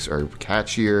 The hooks are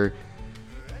catchier.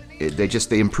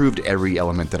 They improved every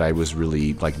element that I was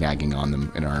really like nagging on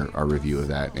them in our review of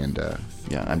that, and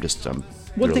yeah, I'm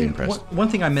really impressed. One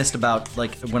thing I missed about,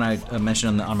 like when I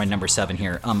mentioned on my number 7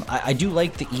 here, I do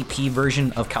like the EP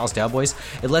version of Cal's Cowboys.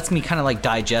 It lets me kind of like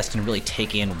digest and really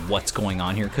take in what's going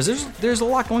on here, because there's a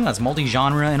lot going on. It's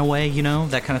multi-genre in a way, you know,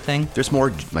 that kind of thing. There's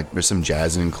some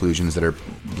jazz inclusions that are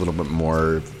a little bit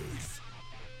more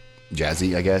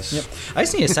jazzy, I guess. Yep. I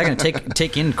just need a second to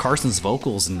take in Carson's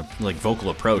vocals and like vocal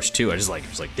approach too. I was like,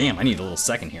 damn, I need a little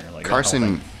second here. Like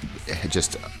Carson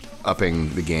just upping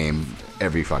the game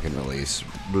every fucking release.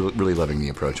 Really loving the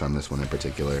approach on this one in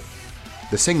particular.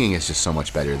 The singing is just so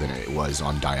much better than it was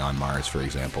on Die on Mars, for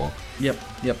example. Yep.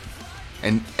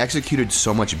 And executed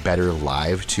so much better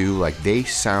live too. Like they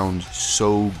sound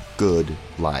so good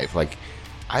live. Like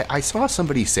I saw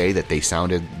somebody say that they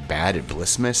sounded bad at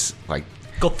Blissmas. Like,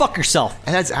 go fuck yourself.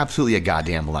 And that's absolutely a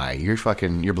goddamn lie.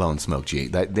 You're blowing smoke, G.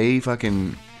 That they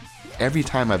fucking, every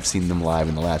time I've seen them live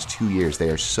in the last 2 years,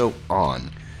 they are so on.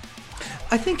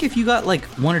 I think if you got like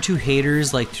one or two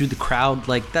haters like through the crowd,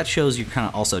 like that shows you're kind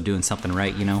of also doing something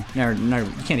right, you know. You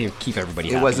can't even keep everybody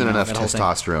happy. It wasn't you know, enough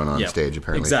testosterone on stage,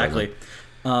 apparently. Exactly.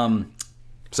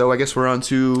 So I guess we're on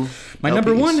to my LPs.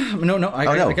 number one. No,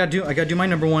 I gotta do my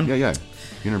number one. Yeah.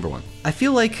 You're number one. I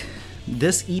feel like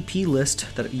this EP list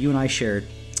that you and I shared,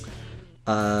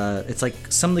 it's like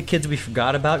some of the kids we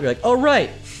forgot about. You're like, oh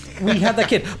right, we have that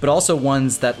kid, but also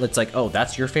ones that it's like, oh,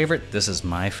 that's your favorite. This is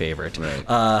my favorite.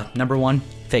 Right. Number one,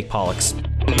 Fake Pollux. Listen,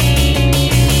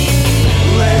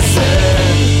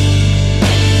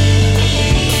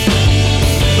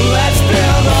 let's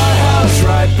build our house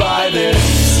right by this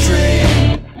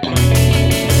stream.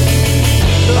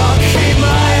 I'll keep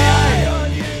my eye on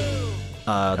you.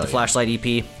 The Flashlight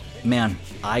EP. Man,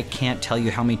 I can't tell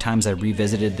you how many times I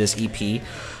revisited this EP.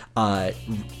 I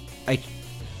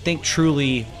think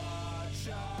truly,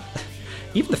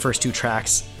 even the first 2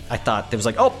 tracks, I thought it was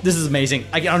like, oh, this is amazing.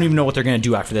 I don't even know what they're going to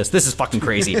do after this. This is fucking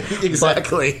crazy.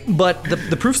 Exactly. But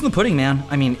the proof's in the pudding, man.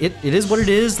 I mean, it is what it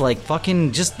is. Like,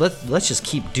 fucking just, let's just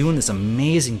keep doing this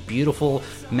amazing, beautiful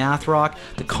math rock.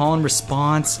 The call and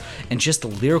response and just the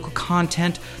lyrical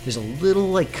content. There's a little,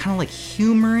 like, kind of like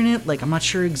humor in it. Like, I'm not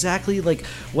sure exactly, like,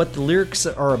 what the lyrics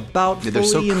are about. Yeah, they're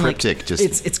so and, cryptic. Like,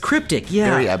 just it's cryptic, yeah.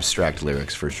 Very abstract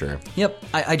lyrics, for sure. Yep.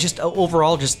 I just,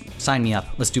 overall, just sign me up.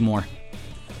 Let's do more.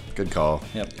 Good call.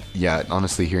 Yep. Yeah,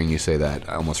 honestly, hearing you say that,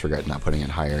 I almost regret not putting it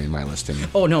higher in my listing.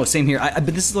 Oh no, same here. But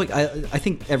this is like I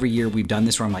think every year we've done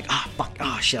this where I'm like, fuck,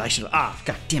 shit, I should, god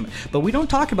damn it. But we don't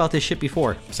talk about this shit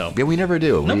before, so Yeah, we never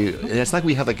do. Nope. It's like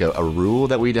we have like a rule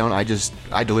that we don't. I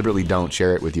deliberately don't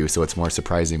share it with you, so it's more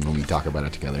surprising when we talk about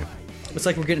it together. it's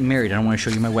like we're getting married. I don't want to show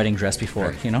you my wedding dress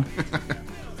before, you know.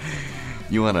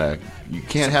 You wanna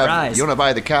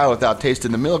buy the cow without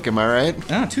tasting the milk, am I right?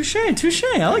 Ah, touche. I like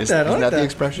that. Isn't that the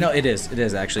expression? No, it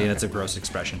is actually, and it's a gross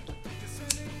expression.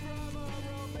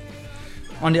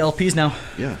 On to LPs now.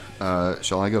 Yeah.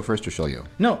 Shall I go first or shall you?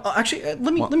 No, actually,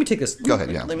 let me take this. Go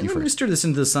ahead. Yeah. Let me first. stir this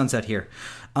into the sunset here.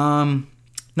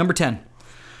 Number 10.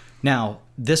 Now,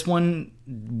 this one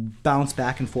bounced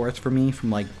back and forth for me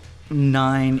from like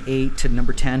 9, 8 to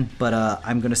number 10, but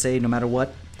I'm gonna say no matter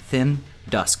what, Thin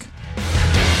Dusk.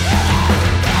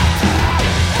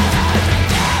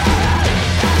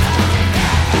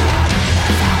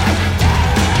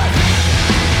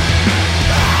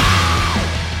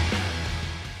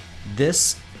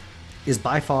 This is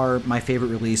by far my favorite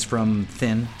release from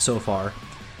Thin so far.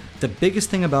 The biggest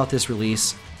thing about this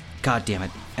release, god damn it,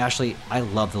 Ashley, I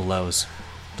love the lows.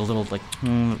 The little like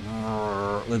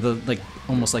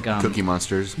almost like Cookie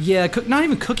Monsters. Yeah, not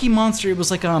even Cookie Monster. It was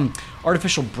like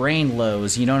artificial brain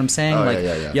lows. You know what I'm saying? Oh, like,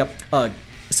 yeah. Yep.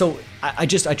 So I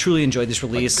truly enjoyed this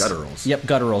release. Like gutturals. Yep,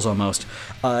 gutturals almost.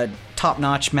 Top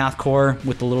notch mathcore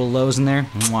with the little lows in there.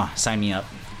 Mwah, sign me up.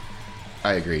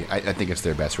 I agree. I think it's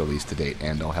their best release to date,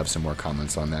 and I'll have some more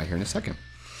comments on that here in a second.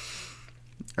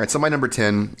 All right, so my number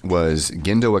 10 was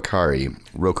Gendo Akari,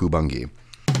 Roku Bungi.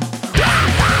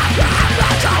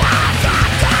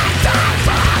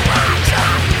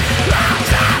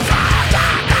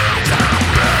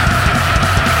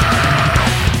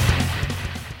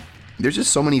 There's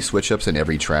just so many switch-ups in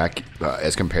every track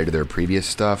as compared to their previous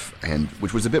stuff, and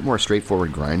which was a bit more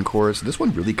straightforward grindcore. So this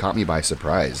one really caught me by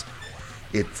surprise.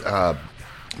 It's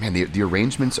man, the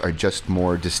arrangements are just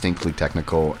more distinctly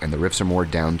technical, and the riffs are more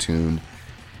down-tuned.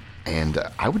 And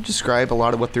I would describe a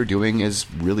lot of what they're doing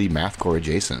as really mathcore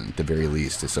adjacent, at the very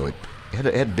least. So it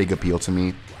had big appeal to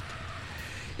me.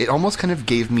 It almost kind of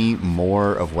gave me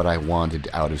more of what I wanted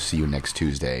out of See You Next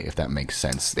Tuesday, if that makes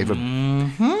sense.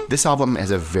 This album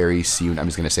has a very has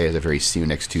a very See You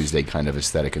Next Tuesday kind of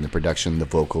aesthetic in the production, the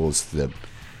vocals, the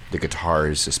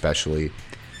guitars especially.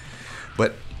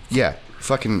 But yeah,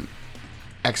 fucking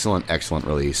excellent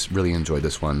release. Really enjoyed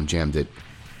this one. Jammed it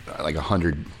like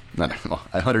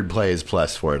 100 plays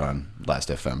plus for it on Last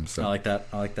FM. So. I like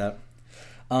that.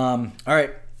 All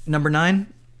right, number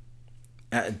 9.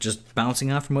 Just bouncing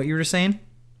off from what you were saying.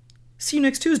 See You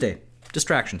Next Tuesday.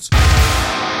 Distractions. I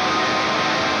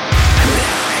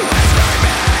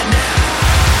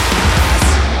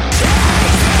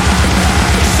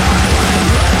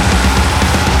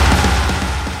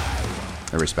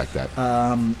respect that.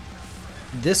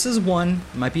 This is one,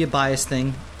 might be a bias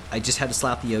thing. I just had to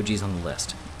slap the OGs on the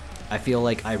list. I feel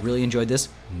like I really enjoyed this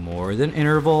more than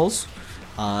Intervals.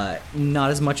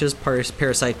 Not as much as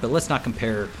Parasite, but let's not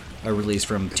compare a release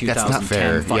from 2010. That's not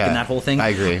fair. Fucking that whole thing. I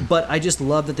agree. But I just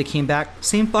love that they came back.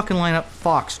 Same fucking lineup.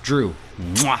 Fox, Drew.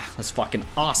 Mwah, that's fucking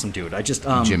awesome, dude. I just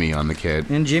Jimmy on the kit.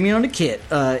 And Jimmy on the kit.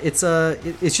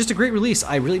 It's just a great release.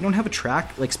 I really don't have a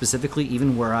track like specifically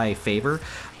even where I favor.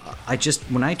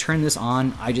 When I turn this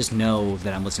on, I just know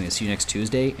that I'm listening to See You Next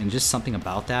Tuesday, and just something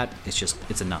about that,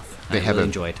 it's enough. I really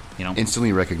enjoyed,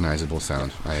 instantly recognizable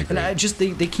sound. I agree. And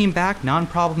they came back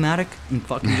non-problematic and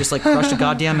fucking just like crushed a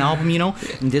goddamn album,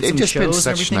 and did some shows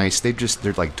and everything.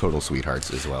 They're like total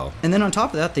sweethearts as well. And then on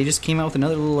top of that, they just came out with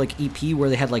another little like EP where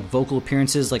they had like vocal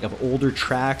appearances like of older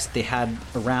tracks they had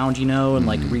around, and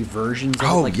like reversions.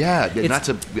 Oh like, yeah,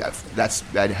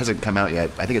 that hasn't come out yet.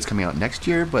 I think it's coming out next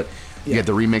year, but. Yeah,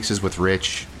 the remixes with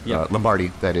Rich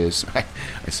Lombardi, that is. I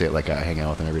say it like I hang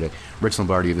out with him every day. Rich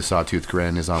Lombardi of the Sawtooth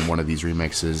Grin is on one of these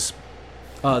remixes.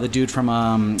 The dude from,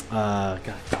 I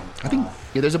think,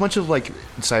 there's a bunch of, like,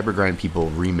 cybergrind people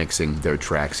remixing their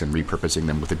tracks and repurposing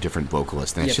them with a different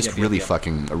vocalist, and it's just really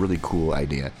fucking a really cool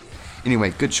idea. Anyway,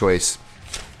 good choice.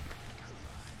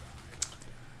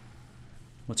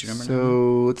 What's your number 9?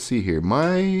 So, let's see here.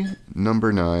 My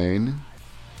number 9...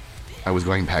 I was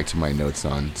going back to my notes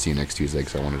on See You Next Tuesday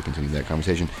because I wanted to continue that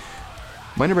conversation.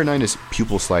 My number 9 is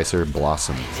Pupil Slicer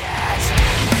Blossom.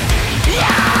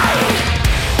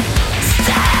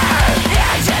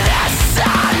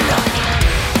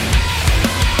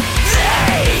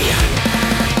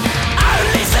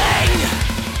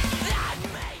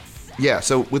 Yeah,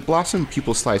 so with Blossom,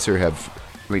 Pupil Slicer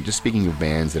just speaking of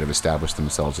bands that have established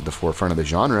themselves at the forefront of the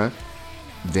genre,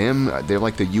 they're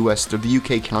like the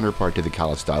UK counterpart to the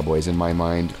Callistyle Boys in my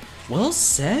mind. Well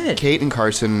said. Kate and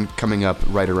Carson coming up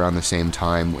right around the same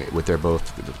time with their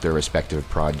respective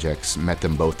projects. Met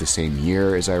them both the same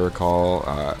year, as I recall,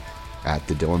 at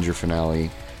the Dillinger finale.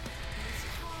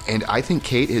 And I think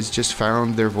Kate has just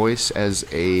found their voice as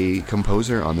a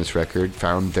composer on this record,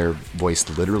 found their voice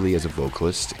literally as a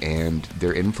vocalist, and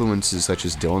their influences such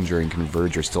as Dillinger and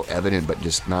Converge are still evident, but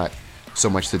just not so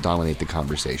much to dominate the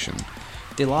conversation.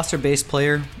 They lost their bass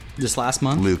player this last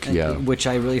month. Luke, yeah. Which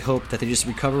I really hope that they just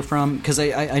recover from, because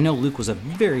I know Luke was a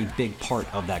very big part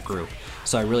of that group.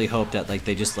 So I really hope that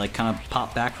they just kind of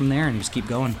pop back from there and just keep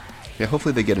going. Yeah,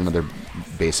 hopefully they get another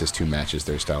bassist who matches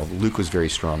their style. Luke was very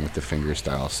strong with the finger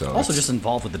style, so also just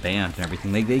involved with the band and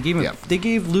everything. They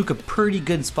gave Luke a pretty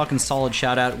good fucking solid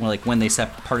shout out when they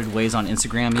parted ways on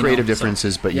Instagram. Creative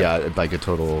differences, but yeah, like a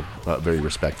total very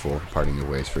respectful parting of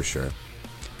ways for sure.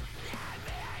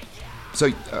 So,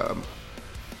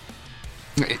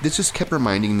 this just kept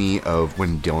reminding me of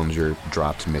when Dillinger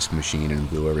dropped Misk Machine and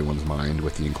blew everyone's mind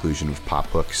with the inclusion of pop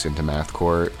hooks into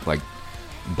mathcore. Like,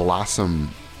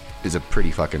 Blossom is a pretty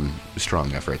fucking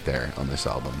strong effort there on this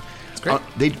album. It's great.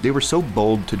 They were so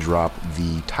bold to drop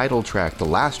the title track, the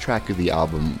last track of the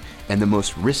album, and the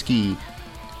most risky,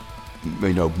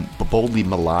 boldly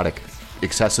melodic,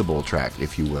 accessible track,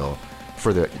 if you will,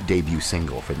 for the debut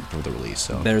single for the release.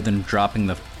 So better than dropping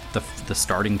the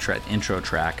starting intro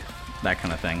track, that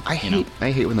kind of thing. I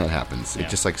hate when that happens. It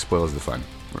just spoils the fun,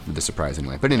 the surprise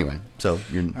anyway. But anyway, so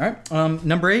you're all right.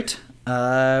 Number 8,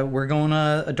 we're going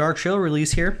a Dark Trail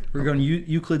release here. We're going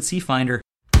Euclid Sea Finder.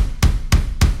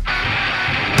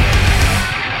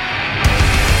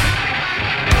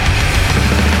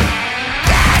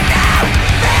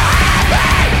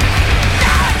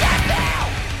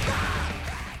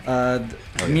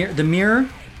 The mirror,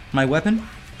 my weapon.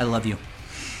 I love you.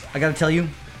 I gotta tell you,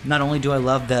 not only do I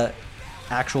love the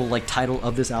actual like title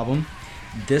of this album,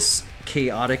 this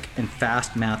chaotic and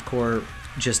fast mathcore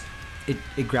just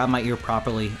it grabbed my ear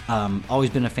properly. Always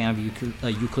been a fan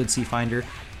of Euclid C Finder,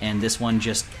 and this one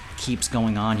just keeps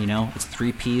going on. You know, it's a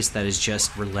 3-piece that is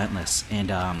just relentless, and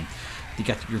you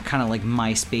got your kind of like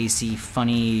MySpacey,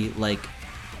 funny like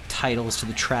titles to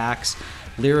the tracks.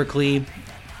 Lyrically,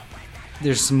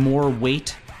 there's some more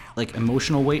weight, like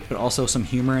emotional weight, but also some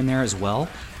humor in there as well.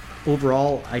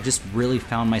 Overall, I just really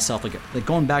found myself like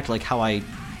going back to like how I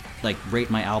like rate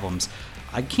my albums.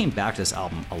 I came back to this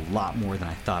album a lot more than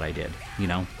I thought I did, you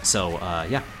know? So,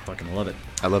 yeah, fucking love it.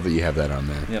 I love that you have that on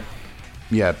there. Yep.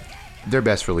 Yeah, their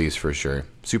best release for sure.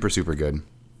 Super, super good.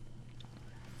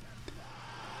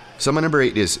 So my number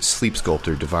 8 is Sleep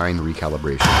Sculptor, Divine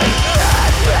Recalibration.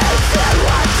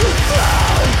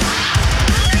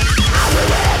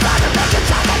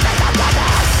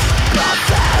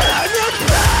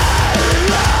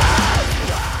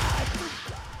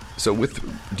 So with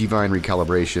Divine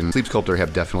Recalibration, Sleep Sculptor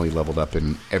have definitely leveled up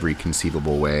in every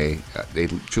conceivable way. They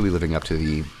truly living up to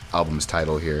the album's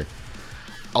title here.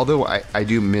 Although I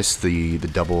do miss the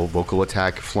double vocal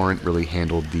attack. Florent really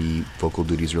handled the vocal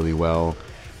duties really well.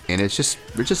 And there's just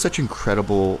such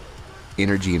incredible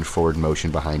energy and forward motion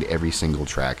behind every single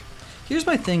track. Here's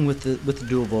my thing with the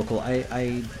dual vocal.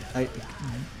 I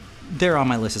they're on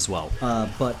my list as well.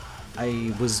 But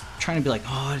I was trying to be like,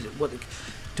 oh, what...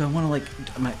 Do I want to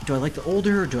like? Do I like the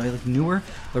older or do I like newer?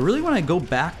 But really, when I go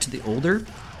back to the older,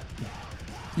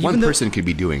 one person could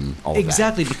be doing all of that.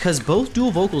 Exactly, because both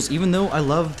dual vocals, even though I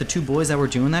love the two boys that were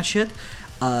doing that shit,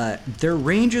 their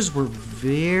ranges were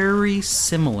very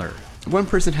similar. One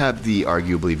person had the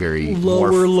arguably very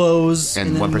lower lows,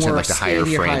 and one person had like the higher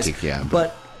frantic, highs. yeah.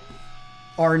 But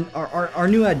our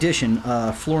new addition,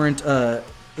 Florent.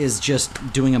 Is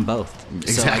just doing them both.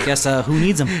 Exactly. So I guess who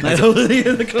needs them?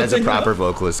 As a proper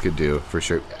vocalist could do, for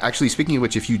sure. Actually, speaking of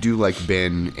which, if you do like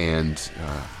Ben and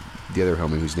the other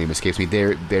homie whose name escapes me,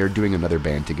 they're doing another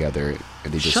band together.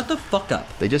 And they just shut the fuck up.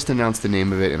 They just announced the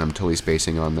name of it, and I'm totally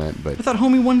spacing on that. But I thought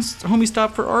homie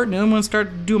stopped for art, and the other one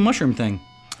started to do a mushroom thing.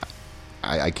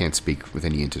 I can't speak with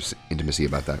any intimacy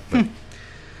about that. But.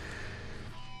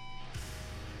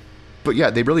 But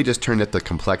yeah, they really just turned up the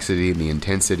complexity and the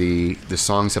intensity. The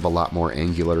songs have a lot more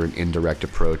angular and indirect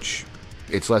approach.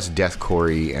 It's less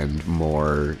deathcore-y and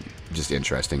more just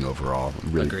interesting overall.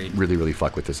 Really, Agreed. Really, really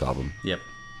fuck with this album. Yep.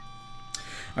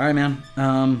 All right, man.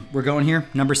 We're going here.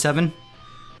 Number 7.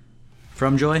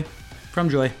 From Joy.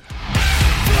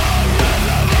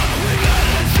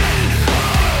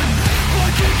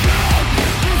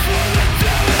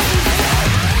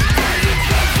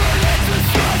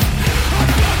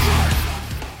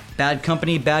 Bad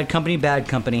company.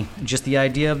 Just the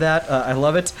idea of that, I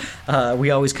love it. We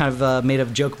always kind of made a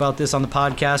joke about this on the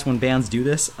podcast when bands do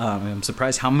this. I'm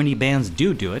surprised how many bands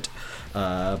do it.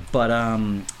 But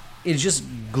it's just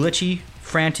glitchy,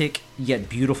 frantic, yet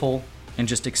beautiful, and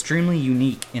just extremely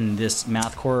unique in this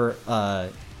mathcore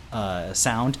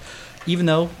sound. Even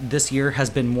though this year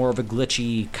has been more of a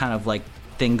glitchy kind of like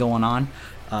thing going on,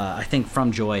 I think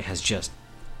From Joy has just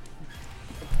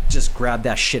grabbed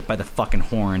that shit by the fucking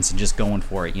horns and just going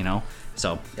for it, you know?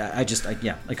 So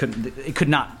it could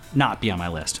not be on my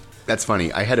list. That's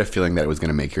funny. I had a feeling that it was going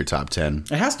to make your top 10.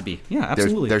 It has to be. Yeah,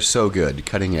 absolutely. They're so good.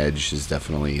 Cutting edge is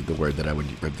definitely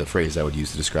the phrase I would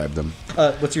use to describe them.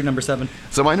 What's your number 7?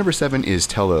 So my number 7 is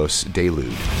Telos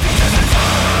Delude.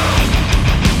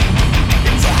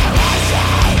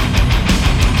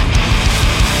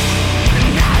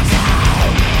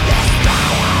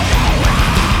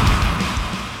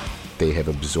 They have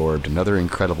absorbed another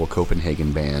incredible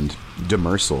Copenhagen band,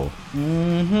 Demersal,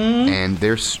 and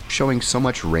they're showing so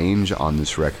much range on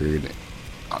this record.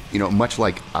 You know, much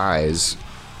like Eyes,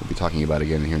 we'll be talking about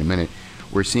again here in a minute,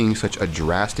 we're seeing such a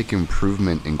drastic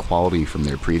improvement in quality from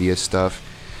their previous stuff.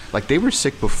 Like, they were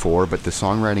sick before, but the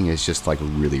songwriting is just like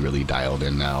really, really dialed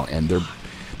in now, and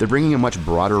they're bringing a much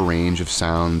broader range of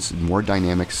sounds, more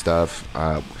dynamic stuff.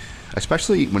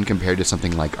 Especially when compared to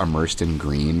something like Immersed in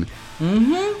Green.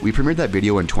 We premiered that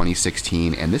video in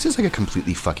 2016, and this is like a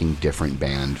completely fucking different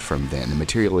band from then. The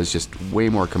material is just way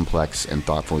more complex and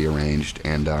thoughtfully arranged,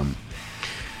 and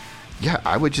yeah,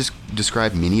 I would just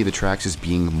describe many of the tracks as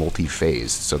being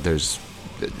multi-phased. So there's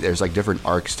like different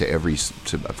arcs to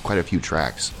quite a few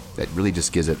tracks that really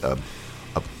just gives it a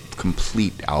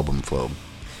complete album flow.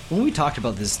 When we talked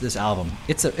about this album,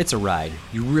 it's a ride.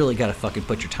 You really got to fucking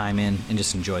put your time in and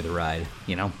just enjoy the ride,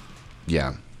 you know?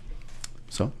 Yeah.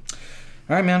 So?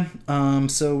 All right, man.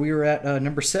 So we were at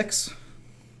number 6.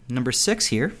 Number 6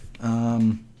 here.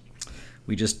 We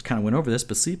We just kind of went over this,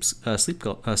 but slump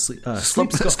sculptor.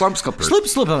 Slump.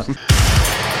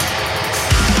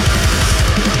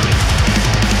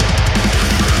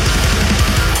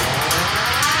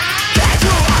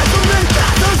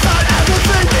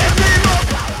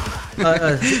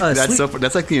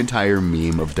 That's like the entire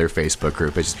meme of their Facebook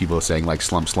group. It's just people saying like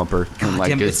slumper. And like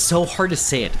Damn, it's so hard to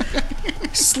say it.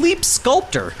 Sleep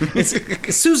sculptor.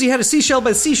 It's Susie had a seashell by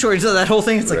the seashore. So that whole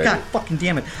thing. It's like, right. God fucking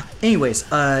damn it. Anyways,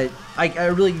 I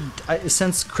really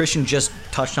since Christian just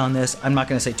touched on this, I'm not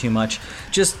going to say too much.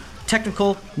 Just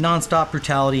technical, nonstop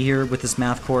brutality here with this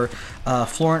mathcore.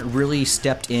 Florent really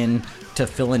stepped in to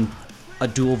fill in a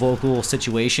dual vocal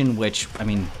situation, which, I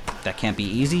mean, that can't be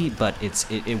easy, but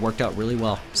it worked out really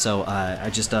well. So I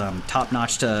just top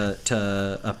notch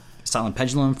to Silent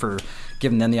Pendulum for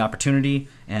giving them the opportunity,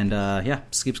 and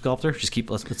Sleep Sculptor. Just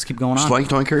let's keep going on. Swank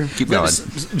Doinker, keep going.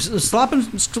 Slopper,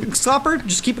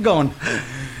 just keep it going.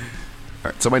 All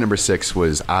right, so my number 6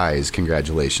 was Eyes.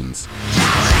 Congratulations.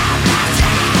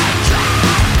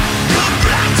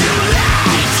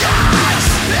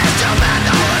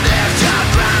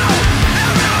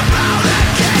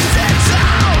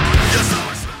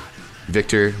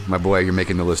 Victor, my boy, you're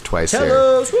making the list twice there.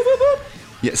 Hello.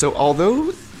 Yeah, so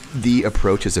although the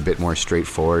approach is a bit more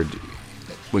straightforward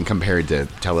when compared to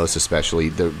Telos especially,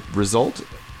 the result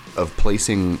of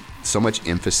placing so much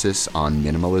emphasis on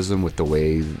minimalism with the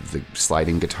way the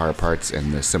sliding guitar parts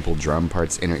and the simple drum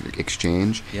parts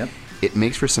exchange, it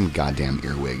makes for some goddamn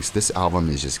earwigs. This album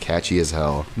is just catchy as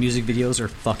hell. Music videos are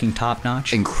fucking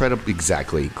top-notch. Incredible,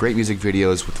 exactly. Great music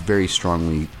videos with very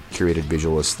strongly curated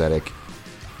visual aesthetic.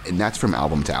 And that's from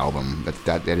album to album.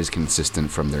 That is consistent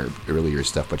from their earlier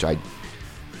stuff, which I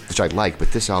like,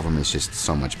 but this album is just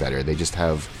so much better. They just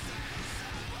have...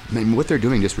 I mean, what they're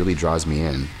doing just really draws me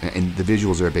in, and the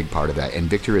visuals are a big part of that. And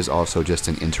Victor is also just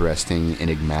an interesting,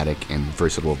 enigmatic, and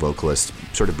versatile vocalist,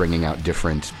 sort of bringing out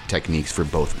different techniques for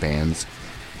both bands.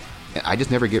 I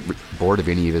just never get bored of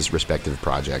any of his respective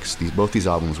projects. Both these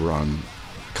albums were on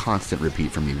constant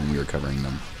repeat for me when we were covering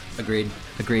them. Agreed.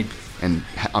 And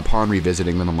upon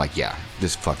revisiting them, I'm like, yeah,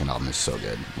 this fucking album is so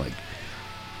good. Like,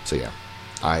 so yeah,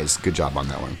 Eyes, good job on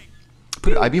that one.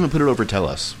 I've even put it over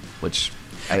Telos, which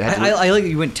I like that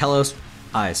you went Telos,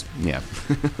 Eyes. Yeah.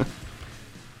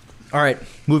 All right,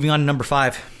 moving on to number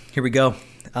 5. Here we go.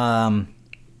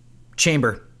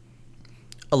 Chamber.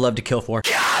 A Love to Kill For.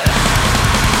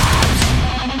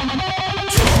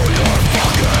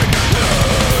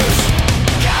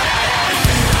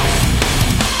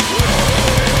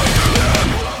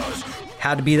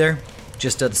 Had to be there.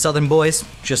 Just the Southern Boys,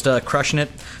 just crushing it.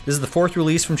 This is the 4th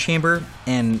release from Chamber,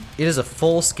 and it is a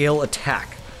full-scale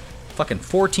attack. Fucking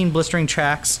 14 blistering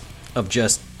tracks of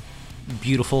just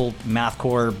beautiful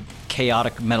mathcore,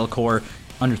 chaotic metalcore,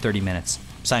 under 30 minutes.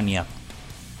 Sign me up.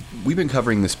 We've been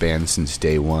covering this band since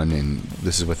day one, and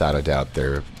this is without a doubt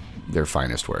their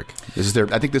finest work.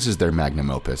 I think this is their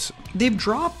magnum opus. They've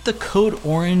dropped the Code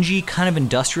Orangey kind of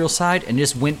industrial side and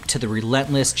just went to the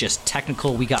relentless, just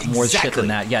technical. We got more shit than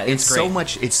that. Yeah, it's great. So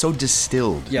much. It's so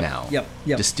distilled now. Yep.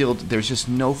 Distilled. There's just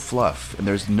no fluff, and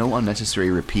there's no unnecessary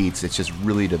repeats. It's just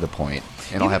really to the point.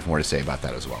 And I'll have more to say about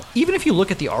that as well. Even if you look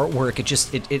at the artwork,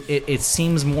 it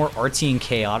seems more artsy and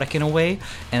chaotic in a way.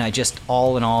 And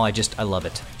all in all, I love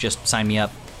it. Just sign me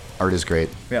up. Art is great.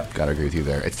 Yeah. Gotta agree with you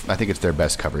there. I think it's their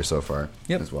best cover so far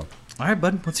as well. All right,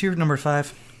 bud. Let's hear number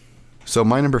 5. So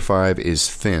my number 5 is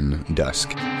Thin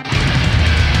Dusk.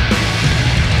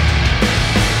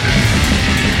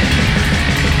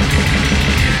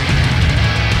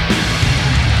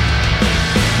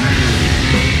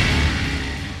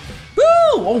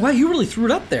 Oh wow, you really threw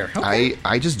it up there. Okay.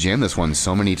 I just jammed this one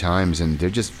so many times, and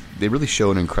they really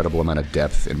show an incredible amount of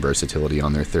depth and versatility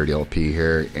on their third LP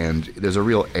here, and there's a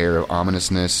real air of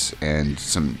ominousness and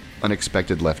some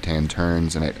unexpected left-hand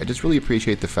turns, and I just really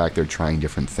appreciate the fact they're trying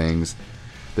different things.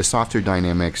 The softer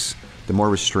dynamics, the more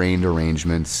restrained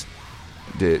arrangements,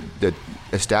 the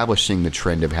establishing the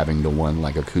trend of having the one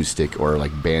like acoustic or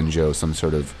like banjo, some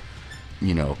sort of,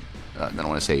 I don't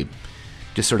want to say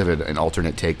just sort of an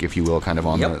alternate take, if you will, kind of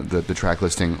on the track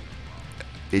listing.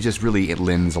 It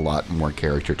lends a lot more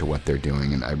character to what they're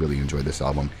doing, and I really enjoy this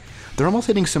album. They're almost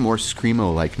hitting some more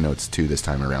screamo-like notes too this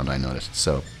time around, I noticed.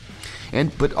 So,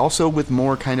 but also with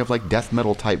more kind of like death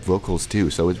metal type vocals too.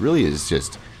 So it really is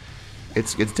just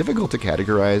it's difficult to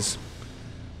categorize,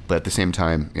 but at the same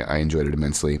time, I enjoyed it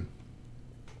immensely.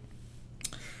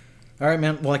 All right,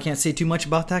 man. Well, I can't say too much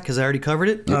about that because I already covered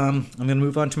it. Yep. I'm going to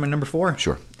move on to my number 4.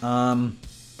 Sure.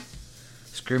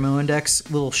 Screamo Index,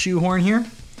 little shoehorn here.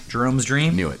 Jerome's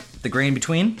Dream. Knew it. The Gray in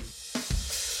Between.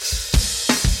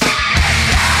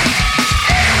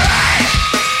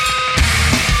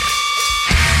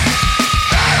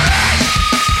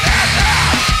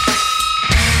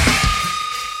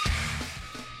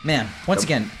 Man, once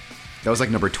again, That was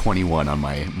like number 21 on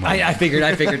my... I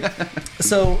figured.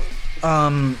 So,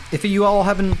 if you all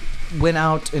haven't went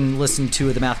out and listened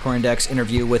to the Mathcore Index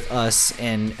interview with us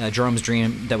and Jerome's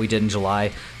Dream that we did in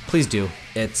July, please do.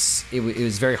 It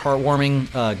was very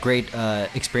heartwarming, great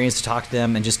experience to talk to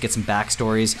them and just get some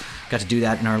backstories. Got to do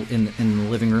that in the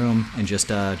living room and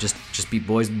just be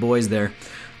boys there.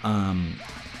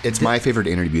 It's my favorite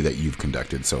interview that you've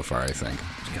conducted so far, I think.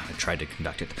 God, I tried to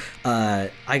conduct it.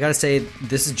 I gotta say,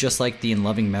 this is just like the In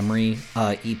Loving Memory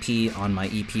EP on my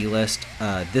EP list.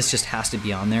 This just has to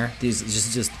be on there. These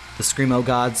just the Screamo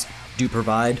gods do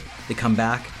provide. They come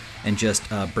back and just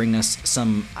bring us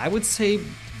some, I would say,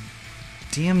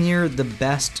 damn near the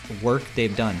best work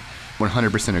they've done.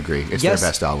 100% agree. It's their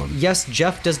best album. Yes,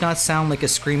 Jeff does not sound like a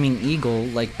screaming eagle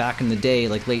like back in the day,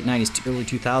 like late 90s, early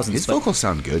 2000s. His vocals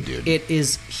sound good, dude.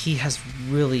 He has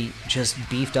really just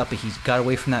beefed up. He's got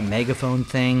away from that megaphone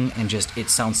thing, and just, it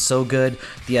sounds so good.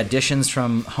 The auditions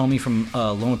from homie from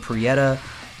Loma Prieta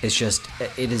is just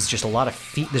a lot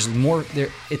of there's more there.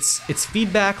 It's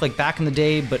feedback like back in the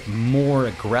day, but more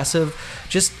aggressive.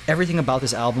 Just everything about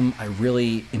this album I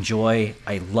really enjoy.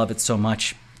 I love it so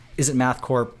much. Is it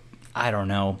mathcore? I don't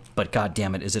know, but god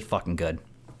damn it, is it fucking good.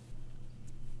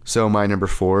 So my number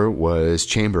 4 was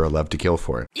Chamber, A Love to Kill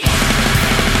For. This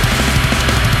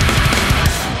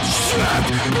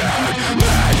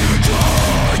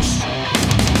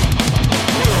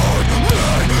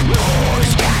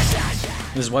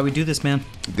is why we do this, man.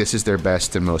 This is their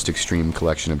best and most extreme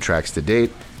collection of tracks to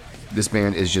date. This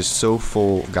band is just so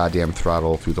full goddamn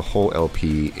throttle through the whole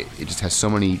LP. It just has so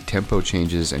many tempo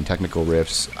changes and technical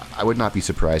riffs. I would not be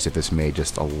surprised if this made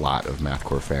just a lot of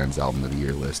Mathcore fans' Album of the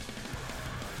Year list.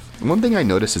 One thing I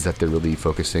noticed is that they're really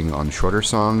focusing on shorter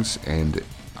songs, and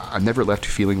I'm never left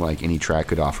feeling like any track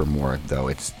could offer more,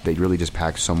 though. They really just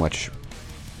pack so much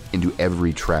into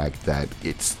every track that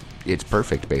it's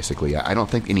perfect, basically. I don't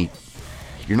think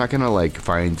you're not gonna like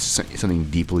find something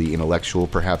deeply intellectual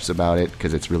perhaps about it,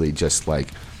 because it's really just like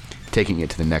taking it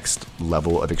to the next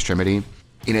level of extremity.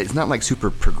 And it's not like super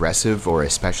progressive or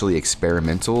especially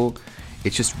experimental.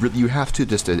 It's just really, you have to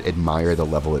just admire the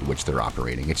level at which they're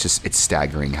operating. It's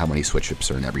staggering how many switch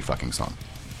ups are in every fucking song.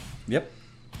 Yep.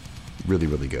 Really,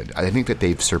 really good. I think that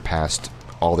they've surpassed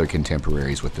all their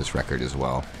contemporaries with this record as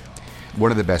well. One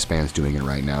of the best bands doing it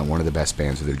right now. One of the best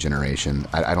bands of their generation.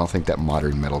 I don't think that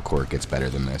modern metalcore gets better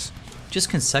than this. Just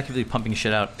consecutively pumping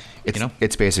shit out.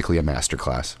 It's basically a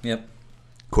masterclass. Yep.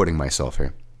 Quoting myself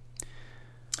here.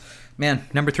 Man,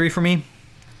 number 3 for me,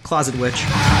 Closet Witch.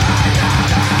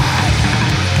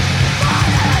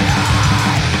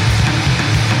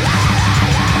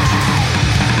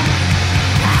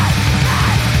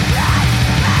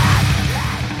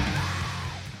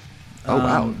 Oh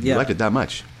wow, you liked it that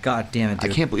much. God damn it,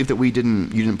 dude. I can't believe that you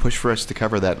didn't push for us to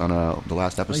cover that on the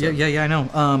last episode. Yeah, I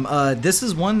know. This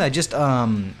is one that just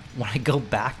when I go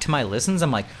back to my listens,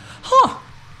 I'm like,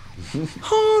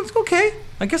 it's okay.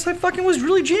 I guess I fucking was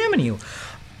really jamming you.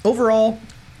 Overall,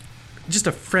 just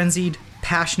a frenzied,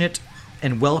 passionate,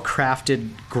 and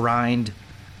well-crafted grind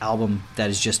album that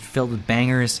is just filled with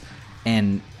bangers,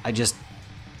 and I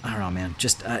don't know, man.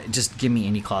 Just give me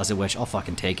any Closet Witch. I'll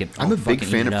fucking take it. I'm a big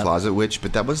fan of Closet Witch,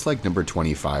 but that was like number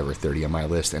 25 or 30 on my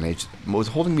list, and what was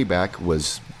holding me back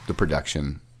was the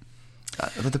production. I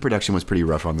thought the production was pretty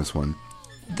rough on this one.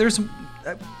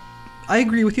 I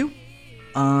agree with you,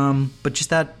 but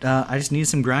just that I just needed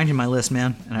some grind in my list,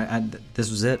 man, and this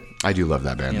was it. I do love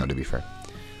that band, though, to be fair.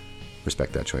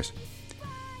 Respect that choice.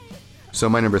 So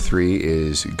my number 3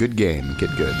 is Good Game,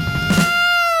 Get Good.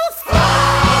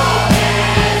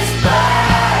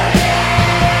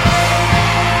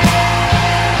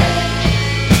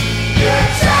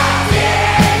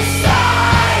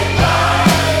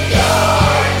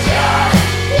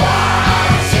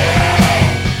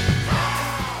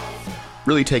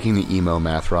 Really taking the emo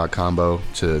math rock combo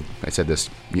to, I said this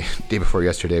day before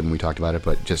yesterday when we talked about it,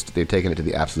 but just they've taken it to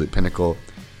the absolute pinnacle.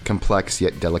 Complex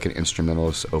yet delicate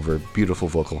instrumentals over beautiful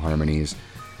vocal harmonies.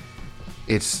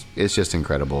 It's just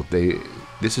incredible.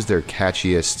 This is their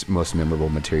catchiest, most memorable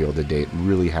material to date.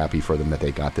 Really happy for them that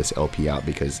they got this LP out,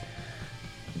 because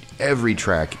every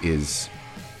track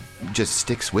just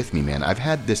sticks with me, man. I've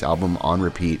had this album on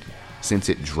repeat since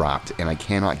it dropped, and I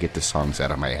cannot get the songs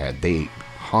out of my head. They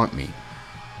haunt me.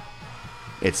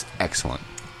 It's excellent.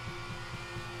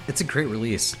 It's a great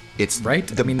release. It's right?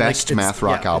 the best math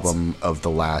rock album of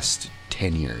the last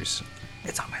 10 years.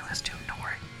 It's on my list too, don't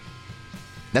worry.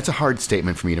 That's a hard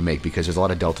statement for me to make, because there's a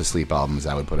lot of Delta Sleep albums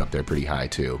I would put up there pretty high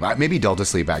too. Maybe Delta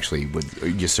Sleep actually would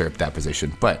usurp that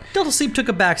position, but Delta Sleep took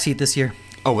a backseat this year.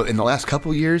 Oh, well, in the last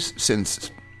couple years, since,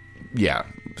 yeah,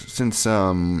 since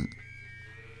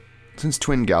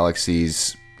Twin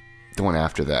Galaxies, the one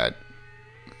after that,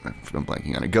 I'm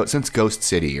blanking on it. Since Ghost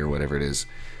City or whatever it is,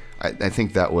 I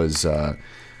think that was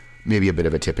maybe a bit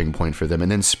of a tipping point for them.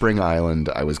 And then Spring Island,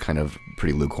 I was kind of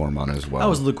pretty lukewarm on as well. I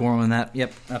was lukewarm on that.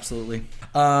 Yep, absolutely.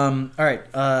 All right,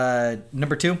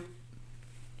 number 2,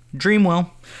 Dreamwell.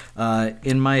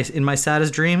 In my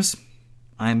saddest dreams,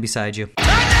 I am beside you.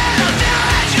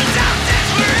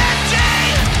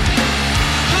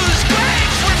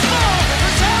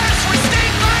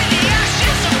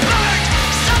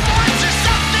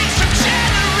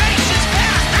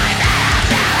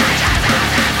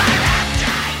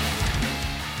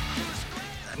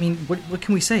 I mean, what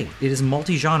can we say? It is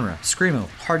multi-genre, screamo,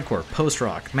 hardcore,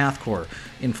 post-rock, mathcore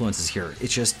influences here.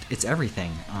 It's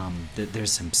everything.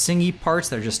 There's some singy parts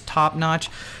that are just top-notch.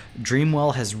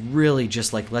 Dreamwell has really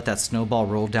just like let that snowball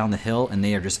roll down the hill, and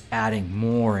they are just adding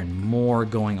more and more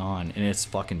going on, and it's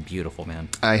fucking beautiful, man.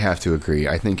 I have to agree.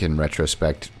 I think in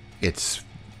retrospect, it's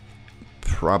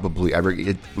probably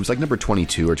it was like number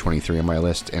 22 or 23 on my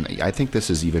list, and I think this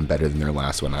is even better than their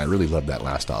last one. I really love that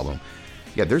last album.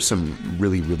 Yeah, there's some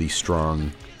really, really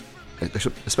strong,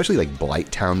 especially like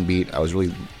Blighttown beat. I was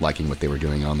really liking what they were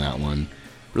doing on that one.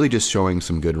 Really just showing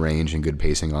some good range and good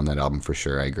pacing on that album for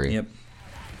sure. I agree. Yep.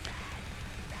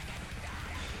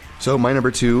 So my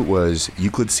number 2 was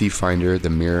Euclid C. Finder, The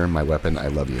Mirror, My Weapon, I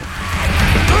Love You.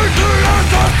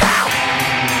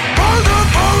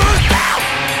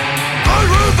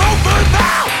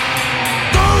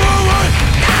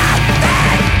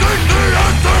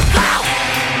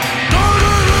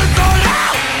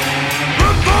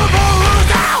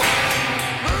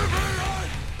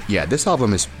 Yeah, this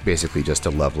album is basically just a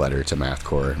love letter to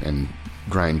mathcore and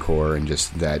grindcore and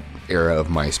just that era of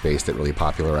MySpace that really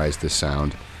popularized this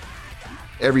sound.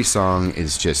 Every song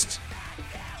is just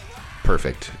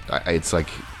perfect. It's like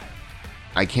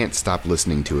I can't stop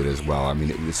listening to it as well. I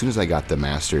mean, as soon as I got the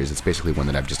masters, it's basically one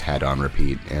that I've just had on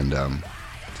repeat. And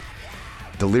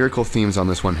the lyrical themes on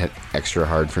this one hit extra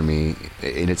hard for me,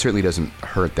 and it certainly doesn't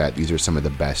hurt that these are some of the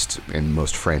best and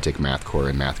most frantic mathcore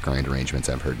and math grind arrangements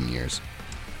I've heard in years.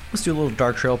 Let's do a little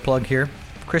Dark Trail plug here.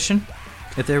 Christian,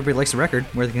 if everybody likes the record,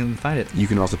 where they can find it? You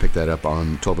can also pick that up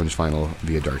on 12-inch vinyl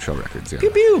via Dark Trail Records. Yeah. Pew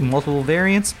pew! Multiple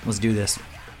variants. Let's do this.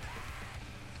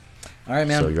 All right,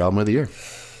 man. So your album of the year.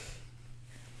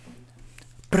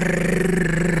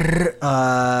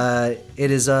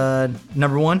 It is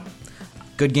number 1.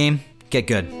 Good game. Get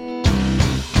good.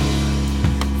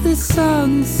 The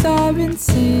song siren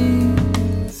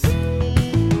sings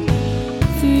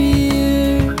 3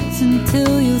 years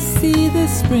until you'll see the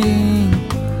spring.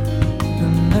 The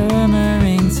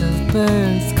murmurings of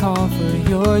birds call for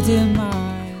your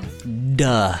demise.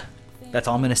 Duh. That's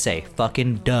all I'm gonna say.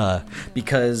 Fucking duh.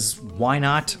 Because why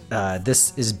not?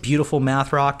 This is beautiful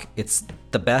math rock. It's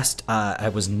the best. I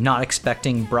was not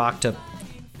expecting Brock to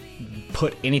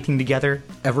put anything together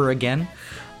ever again,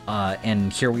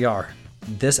 and here we are.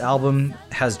 This album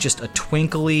has just a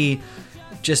twinkly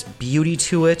just beauty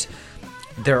to it.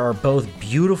 There are both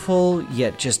beautiful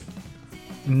yet just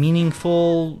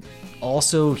meaningful,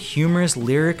 also humorous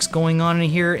lyrics going on in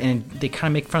here, and they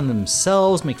kind of make fun of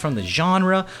themselves, make fun of the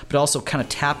genre, but also kind of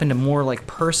tap into more like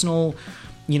personal,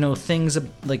 things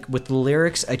like with the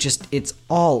lyrics. It's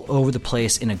all over the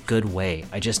place in a good way.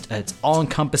 It's all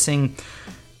encompassing.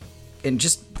 And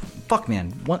just, fuck, man,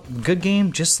 what good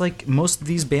game. Just like most of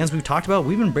these bands we've talked about,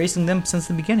 we've been embracing them since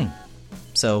the beginning.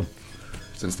 So,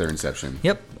 since their inception.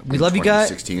 Yep, we love you guys.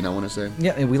 2016, I want to say.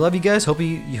 Yeah, and we love you guys.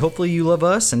 Hopefully you love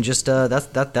us, and just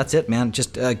that's it, man.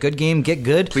 Just good game, get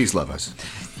good. Please love us.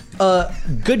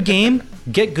 Good game,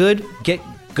 get good, get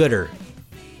gooder.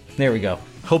 There we go.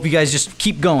 Hope you guys just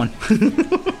keep going.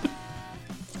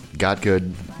 Got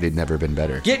good. They'd never been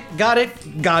better. Got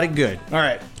it good. All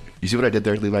right. You see what I did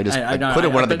there, Levi? I put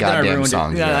in one of the goddamn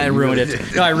songs. Yeah, I ruined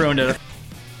it. No, I ruined it.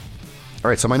 All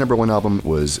right, so my number 1 album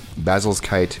was Basil's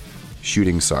Kite,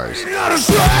 Shooting Stars. On a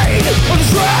train, but it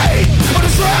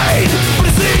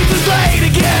seems as late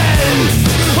again,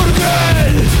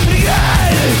 and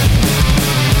again.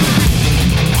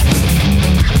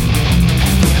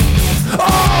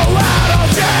 All out, I'll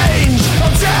change,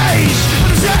 but the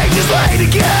change is late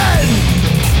again.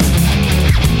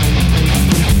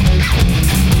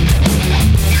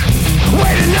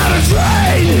 Waiting on a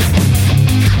train.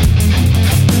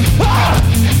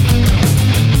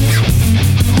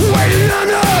 Waiting on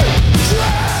a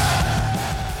train.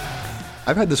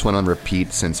 I've had this one on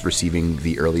repeat since receiving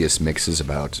the earliest mixes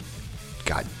about,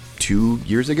 2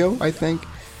 years ago, I think.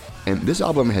 And this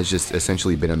album has just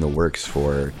essentially been in the works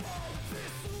for,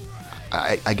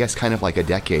 I guess, kind of like a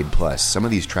decade plus. Some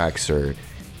of these tracks are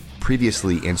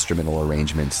previously instrumental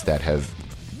arrangements that have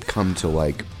come to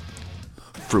like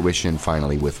fruition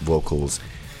finally with vocals.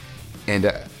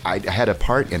 And I had a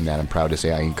part in that. I'm proud to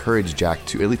say I encouraged Jack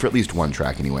to, for at least one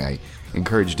track anyway, I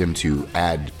encouraged him to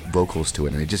add vocals to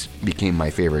it, and it just became my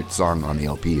favorite song on the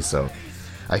LP, so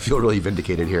I feel really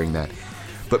vindicated hearing that.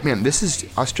 But man,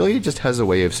 Australia just has a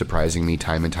way of surprising me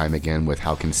time and time again with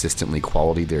how consistently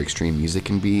quality their extreme music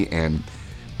can be, and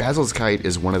Basil's Kite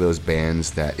is one of those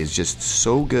bands that is just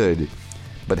so good,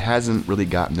 but hasn't really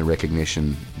gotten the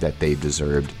recognition that they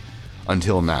deserved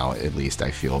until now, at least,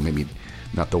 I feel. Maybe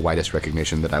not the widest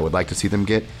recognition that I would like to see them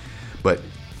get, but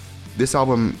this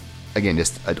album, again,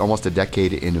 just almost a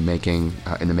decade in the making.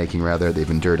 They've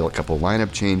endured a couple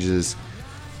lineup changes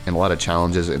and a lot of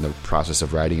challenges in the process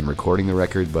of writing and recording the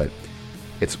record, but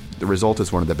the result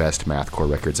is one of the best mathcore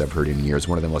records I've heard in years,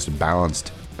 one of the most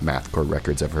balanced mathcore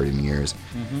records I've heard in years,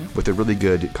 with a really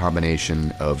good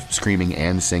combination of screaming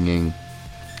and singing,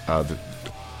 of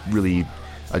really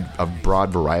a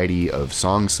broad variety of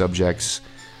song subjects,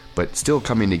 but still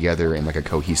coming together in like a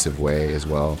cohesive way as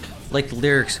well. Like the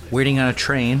lyrics, waiting on a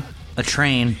train, a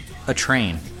train, a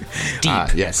train.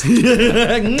 Deep. Yes.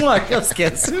 Mwah,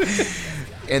 kiss.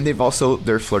 And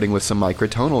they're flirting with some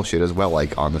microtonal shit as well,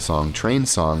 like on the song Train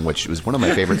Song, which was one of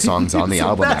my favorite songs on the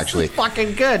album, actually. It's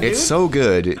fucking good, dude. It's so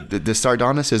good. The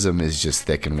sardonicism is just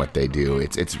thick in what they do.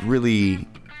 It's really...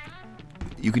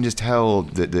 You can just tell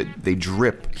that they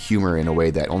drip humor in a way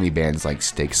that only bands like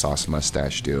Steak Sauce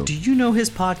Mustache do. Do you know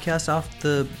his podcast off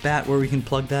the bat where we can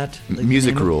plug that? Like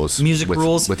Music Rules. Music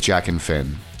Rules. With Jack and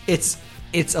Finn. It's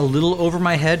a little over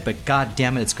my head, but god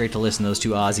damn it, it's great to listen to those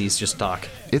two Aussies just talk.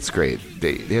 It's great.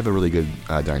 They have a really good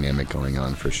dynamic going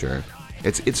on for sure.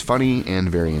 It's funny and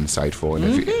very insightful.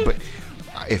 And but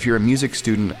if you're a music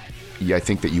student, I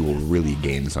think that you will really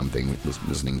gain something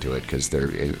listening to it because they're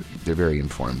very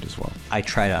informed as well. I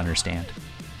try to understand.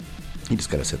 You just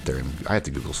gotta sit there and I have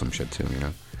to Google some shit too, you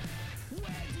know.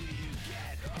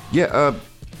 Yeah,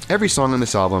 every song on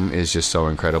this album is just so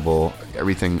incredible.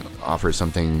 Everything offers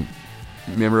something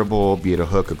memorable, be it a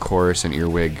hook, a chorus, an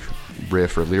earwig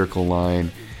riff, or lyrical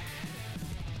line.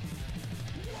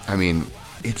 I mean,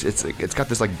 it's got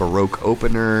this like Baroque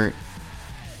opener.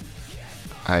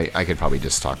 I could probably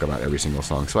just talk about every single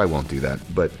song, so I won't do that.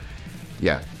 But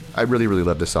yeah, I really, really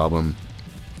love this album.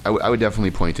 I would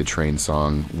definitely point to Train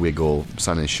Song, Wiggle,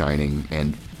 Sun is Shining,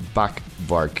 and Bak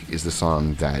Vark is the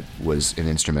song that was an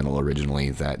instrumental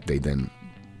originally that they then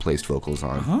placed vocals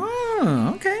on.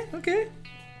 Oh, okay.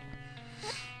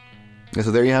 Yeah,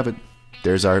 so there you have it.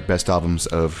 There's our best albums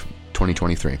of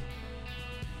 2023.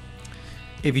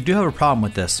 If you do have a problem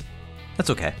with this, that's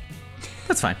okay.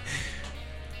 That's fine.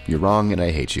 You're wrong, and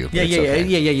I hate you. Yeah,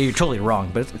 you're totally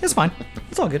wrong, but it's fine.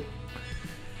 It's all good.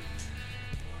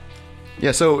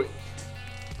 Yeah, so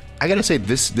I gotta say,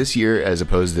 this year, as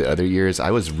opposed to other years,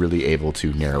 I was really able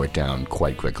to narrow it down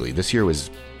quite quickly. This year was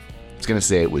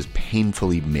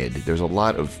painfully mid. There's a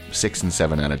lot of 6 and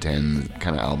 7 out of 10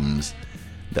 kind of albums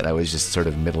that I was just sort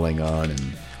of middling on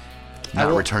and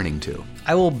not returning to.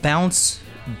 I will bounce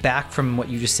back from what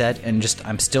you just said, and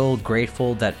I'm still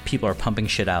grateful that people are pumping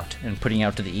shit out and putting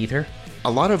out to the ether.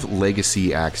 A lot of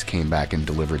legacy acts came back and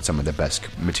delivered some of the best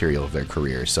material of their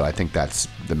career, so I think that's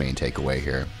the main takeaway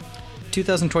here.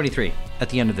 2023, at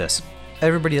the end of this,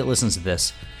 everybody that listens to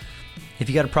this, if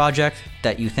you got a project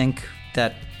that you think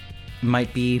that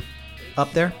might be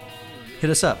up there, hit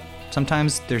us up.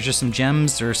 Sometimes there's just some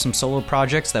gems or some solo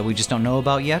projects that we just don't know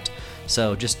about yet,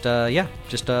 so just let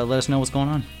us know what's going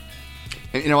on.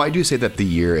 And, I do say that the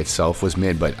year itself was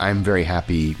mid, but I'm very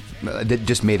happy. That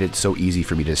just made it so easy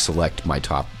for me to select my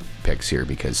top picks here,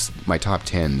 because my top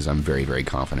 10s, I'm very, very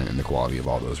confident in the quality of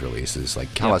all those releases.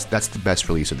 Like, that's the best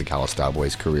release of the Callista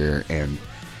Boys' career, and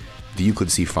the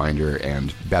Euclid C Finder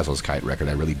and Basil's Kite record,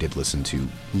 I really did listen to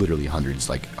literally hundreds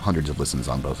of listens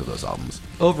on both of those albums.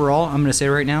 Overall, I'm going to say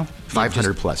right now,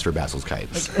 500 plus for Basil's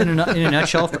Kite. In a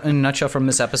nutshell from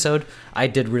this episode, I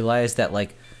did realize that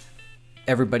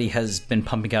everybody has been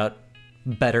pumping out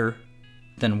better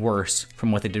than worse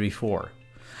from what they did before.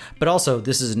 But also,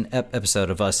 this is an episode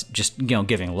of us just,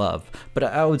 giving love. But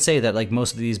I would say that,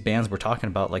 most of these bands we're talking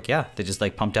about, they just,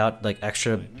 pumped out,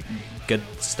 extra good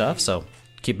stuff. So,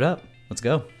 keep it up. Let's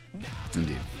go.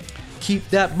 Indeed. Keep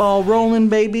that ball rolling,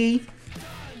 baby.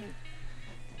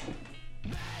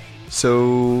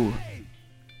 So,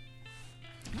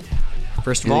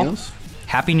 first of all,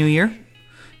 Happy New Year.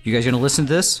 You guys are going to listen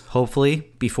to this,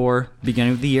 hopefully, before the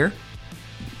beginning of the year.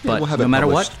 But we'll have no it matter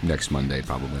what, next Monday,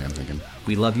 probably, I'm thinking.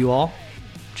 We love you all.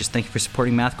 Just thank you for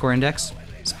supporting Mathcore Index,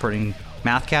 supporting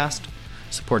Mathcast,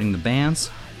 supporting the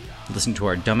bands, listening to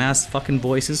our dumbass fucking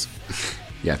voices.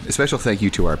 Yeah, a special thank you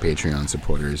to our Patreon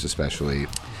supporters, especially.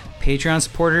 Patreon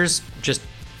supporters, just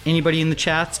anybody in the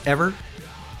chats ever.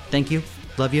 Thank you.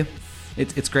 Love you.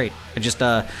 It's great. I just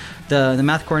the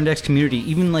Mathcore Index community,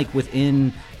 even like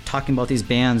within talking about these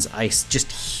bands, I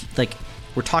just like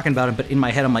we're talking about it, but in my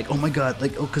head I'm like, oh my god,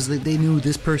 like because they knew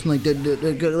this person, like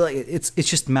it's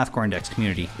just the Mathcore Index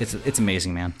community. It's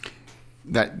amazing, man.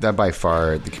 That by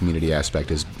far the community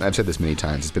aspect is, I've said this many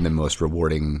times, it's been the most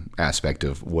rewarding aspect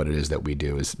of what it is that we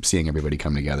do, is seeing everybody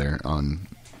come together on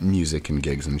music and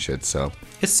gigs and shit. So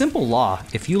it's simple law.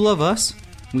 If you love us,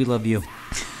 we love you.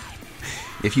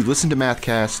 If you listen to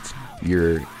Mathcast,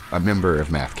 you're a member of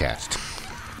Mathcast.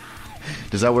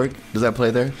 Does that work? Does that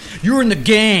play there? You're in the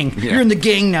gang. Yeah. You're in the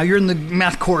gang now. You're in the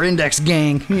Mathcore Index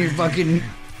gang. You're fucking...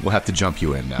 We'll have to jump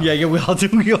you in now. Yeah, we'll do.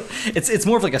 It's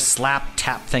more of like a slap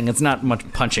tap thing. It's not much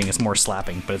punching. It's more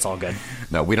slapping, but it's all good.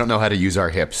 No, we don't know how to use our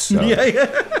hips. So. Yeah.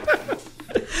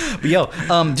 But yo,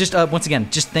 just once again,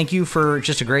 just thank you for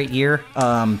just a great year.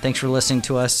 Thanks for listening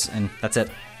to us, and that's it.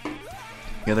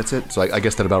 Yeah, that's it. So I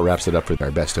guess that about wraps it up for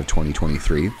our best of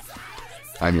 2023.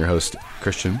 I'm your host,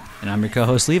 Christian. And I'm your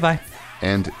co-host, Levi.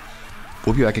 And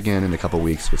we'll be back again in a couple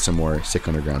weeks with some more sick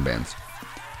underground bands.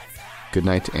 Good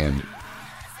night and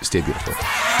stay beautiful.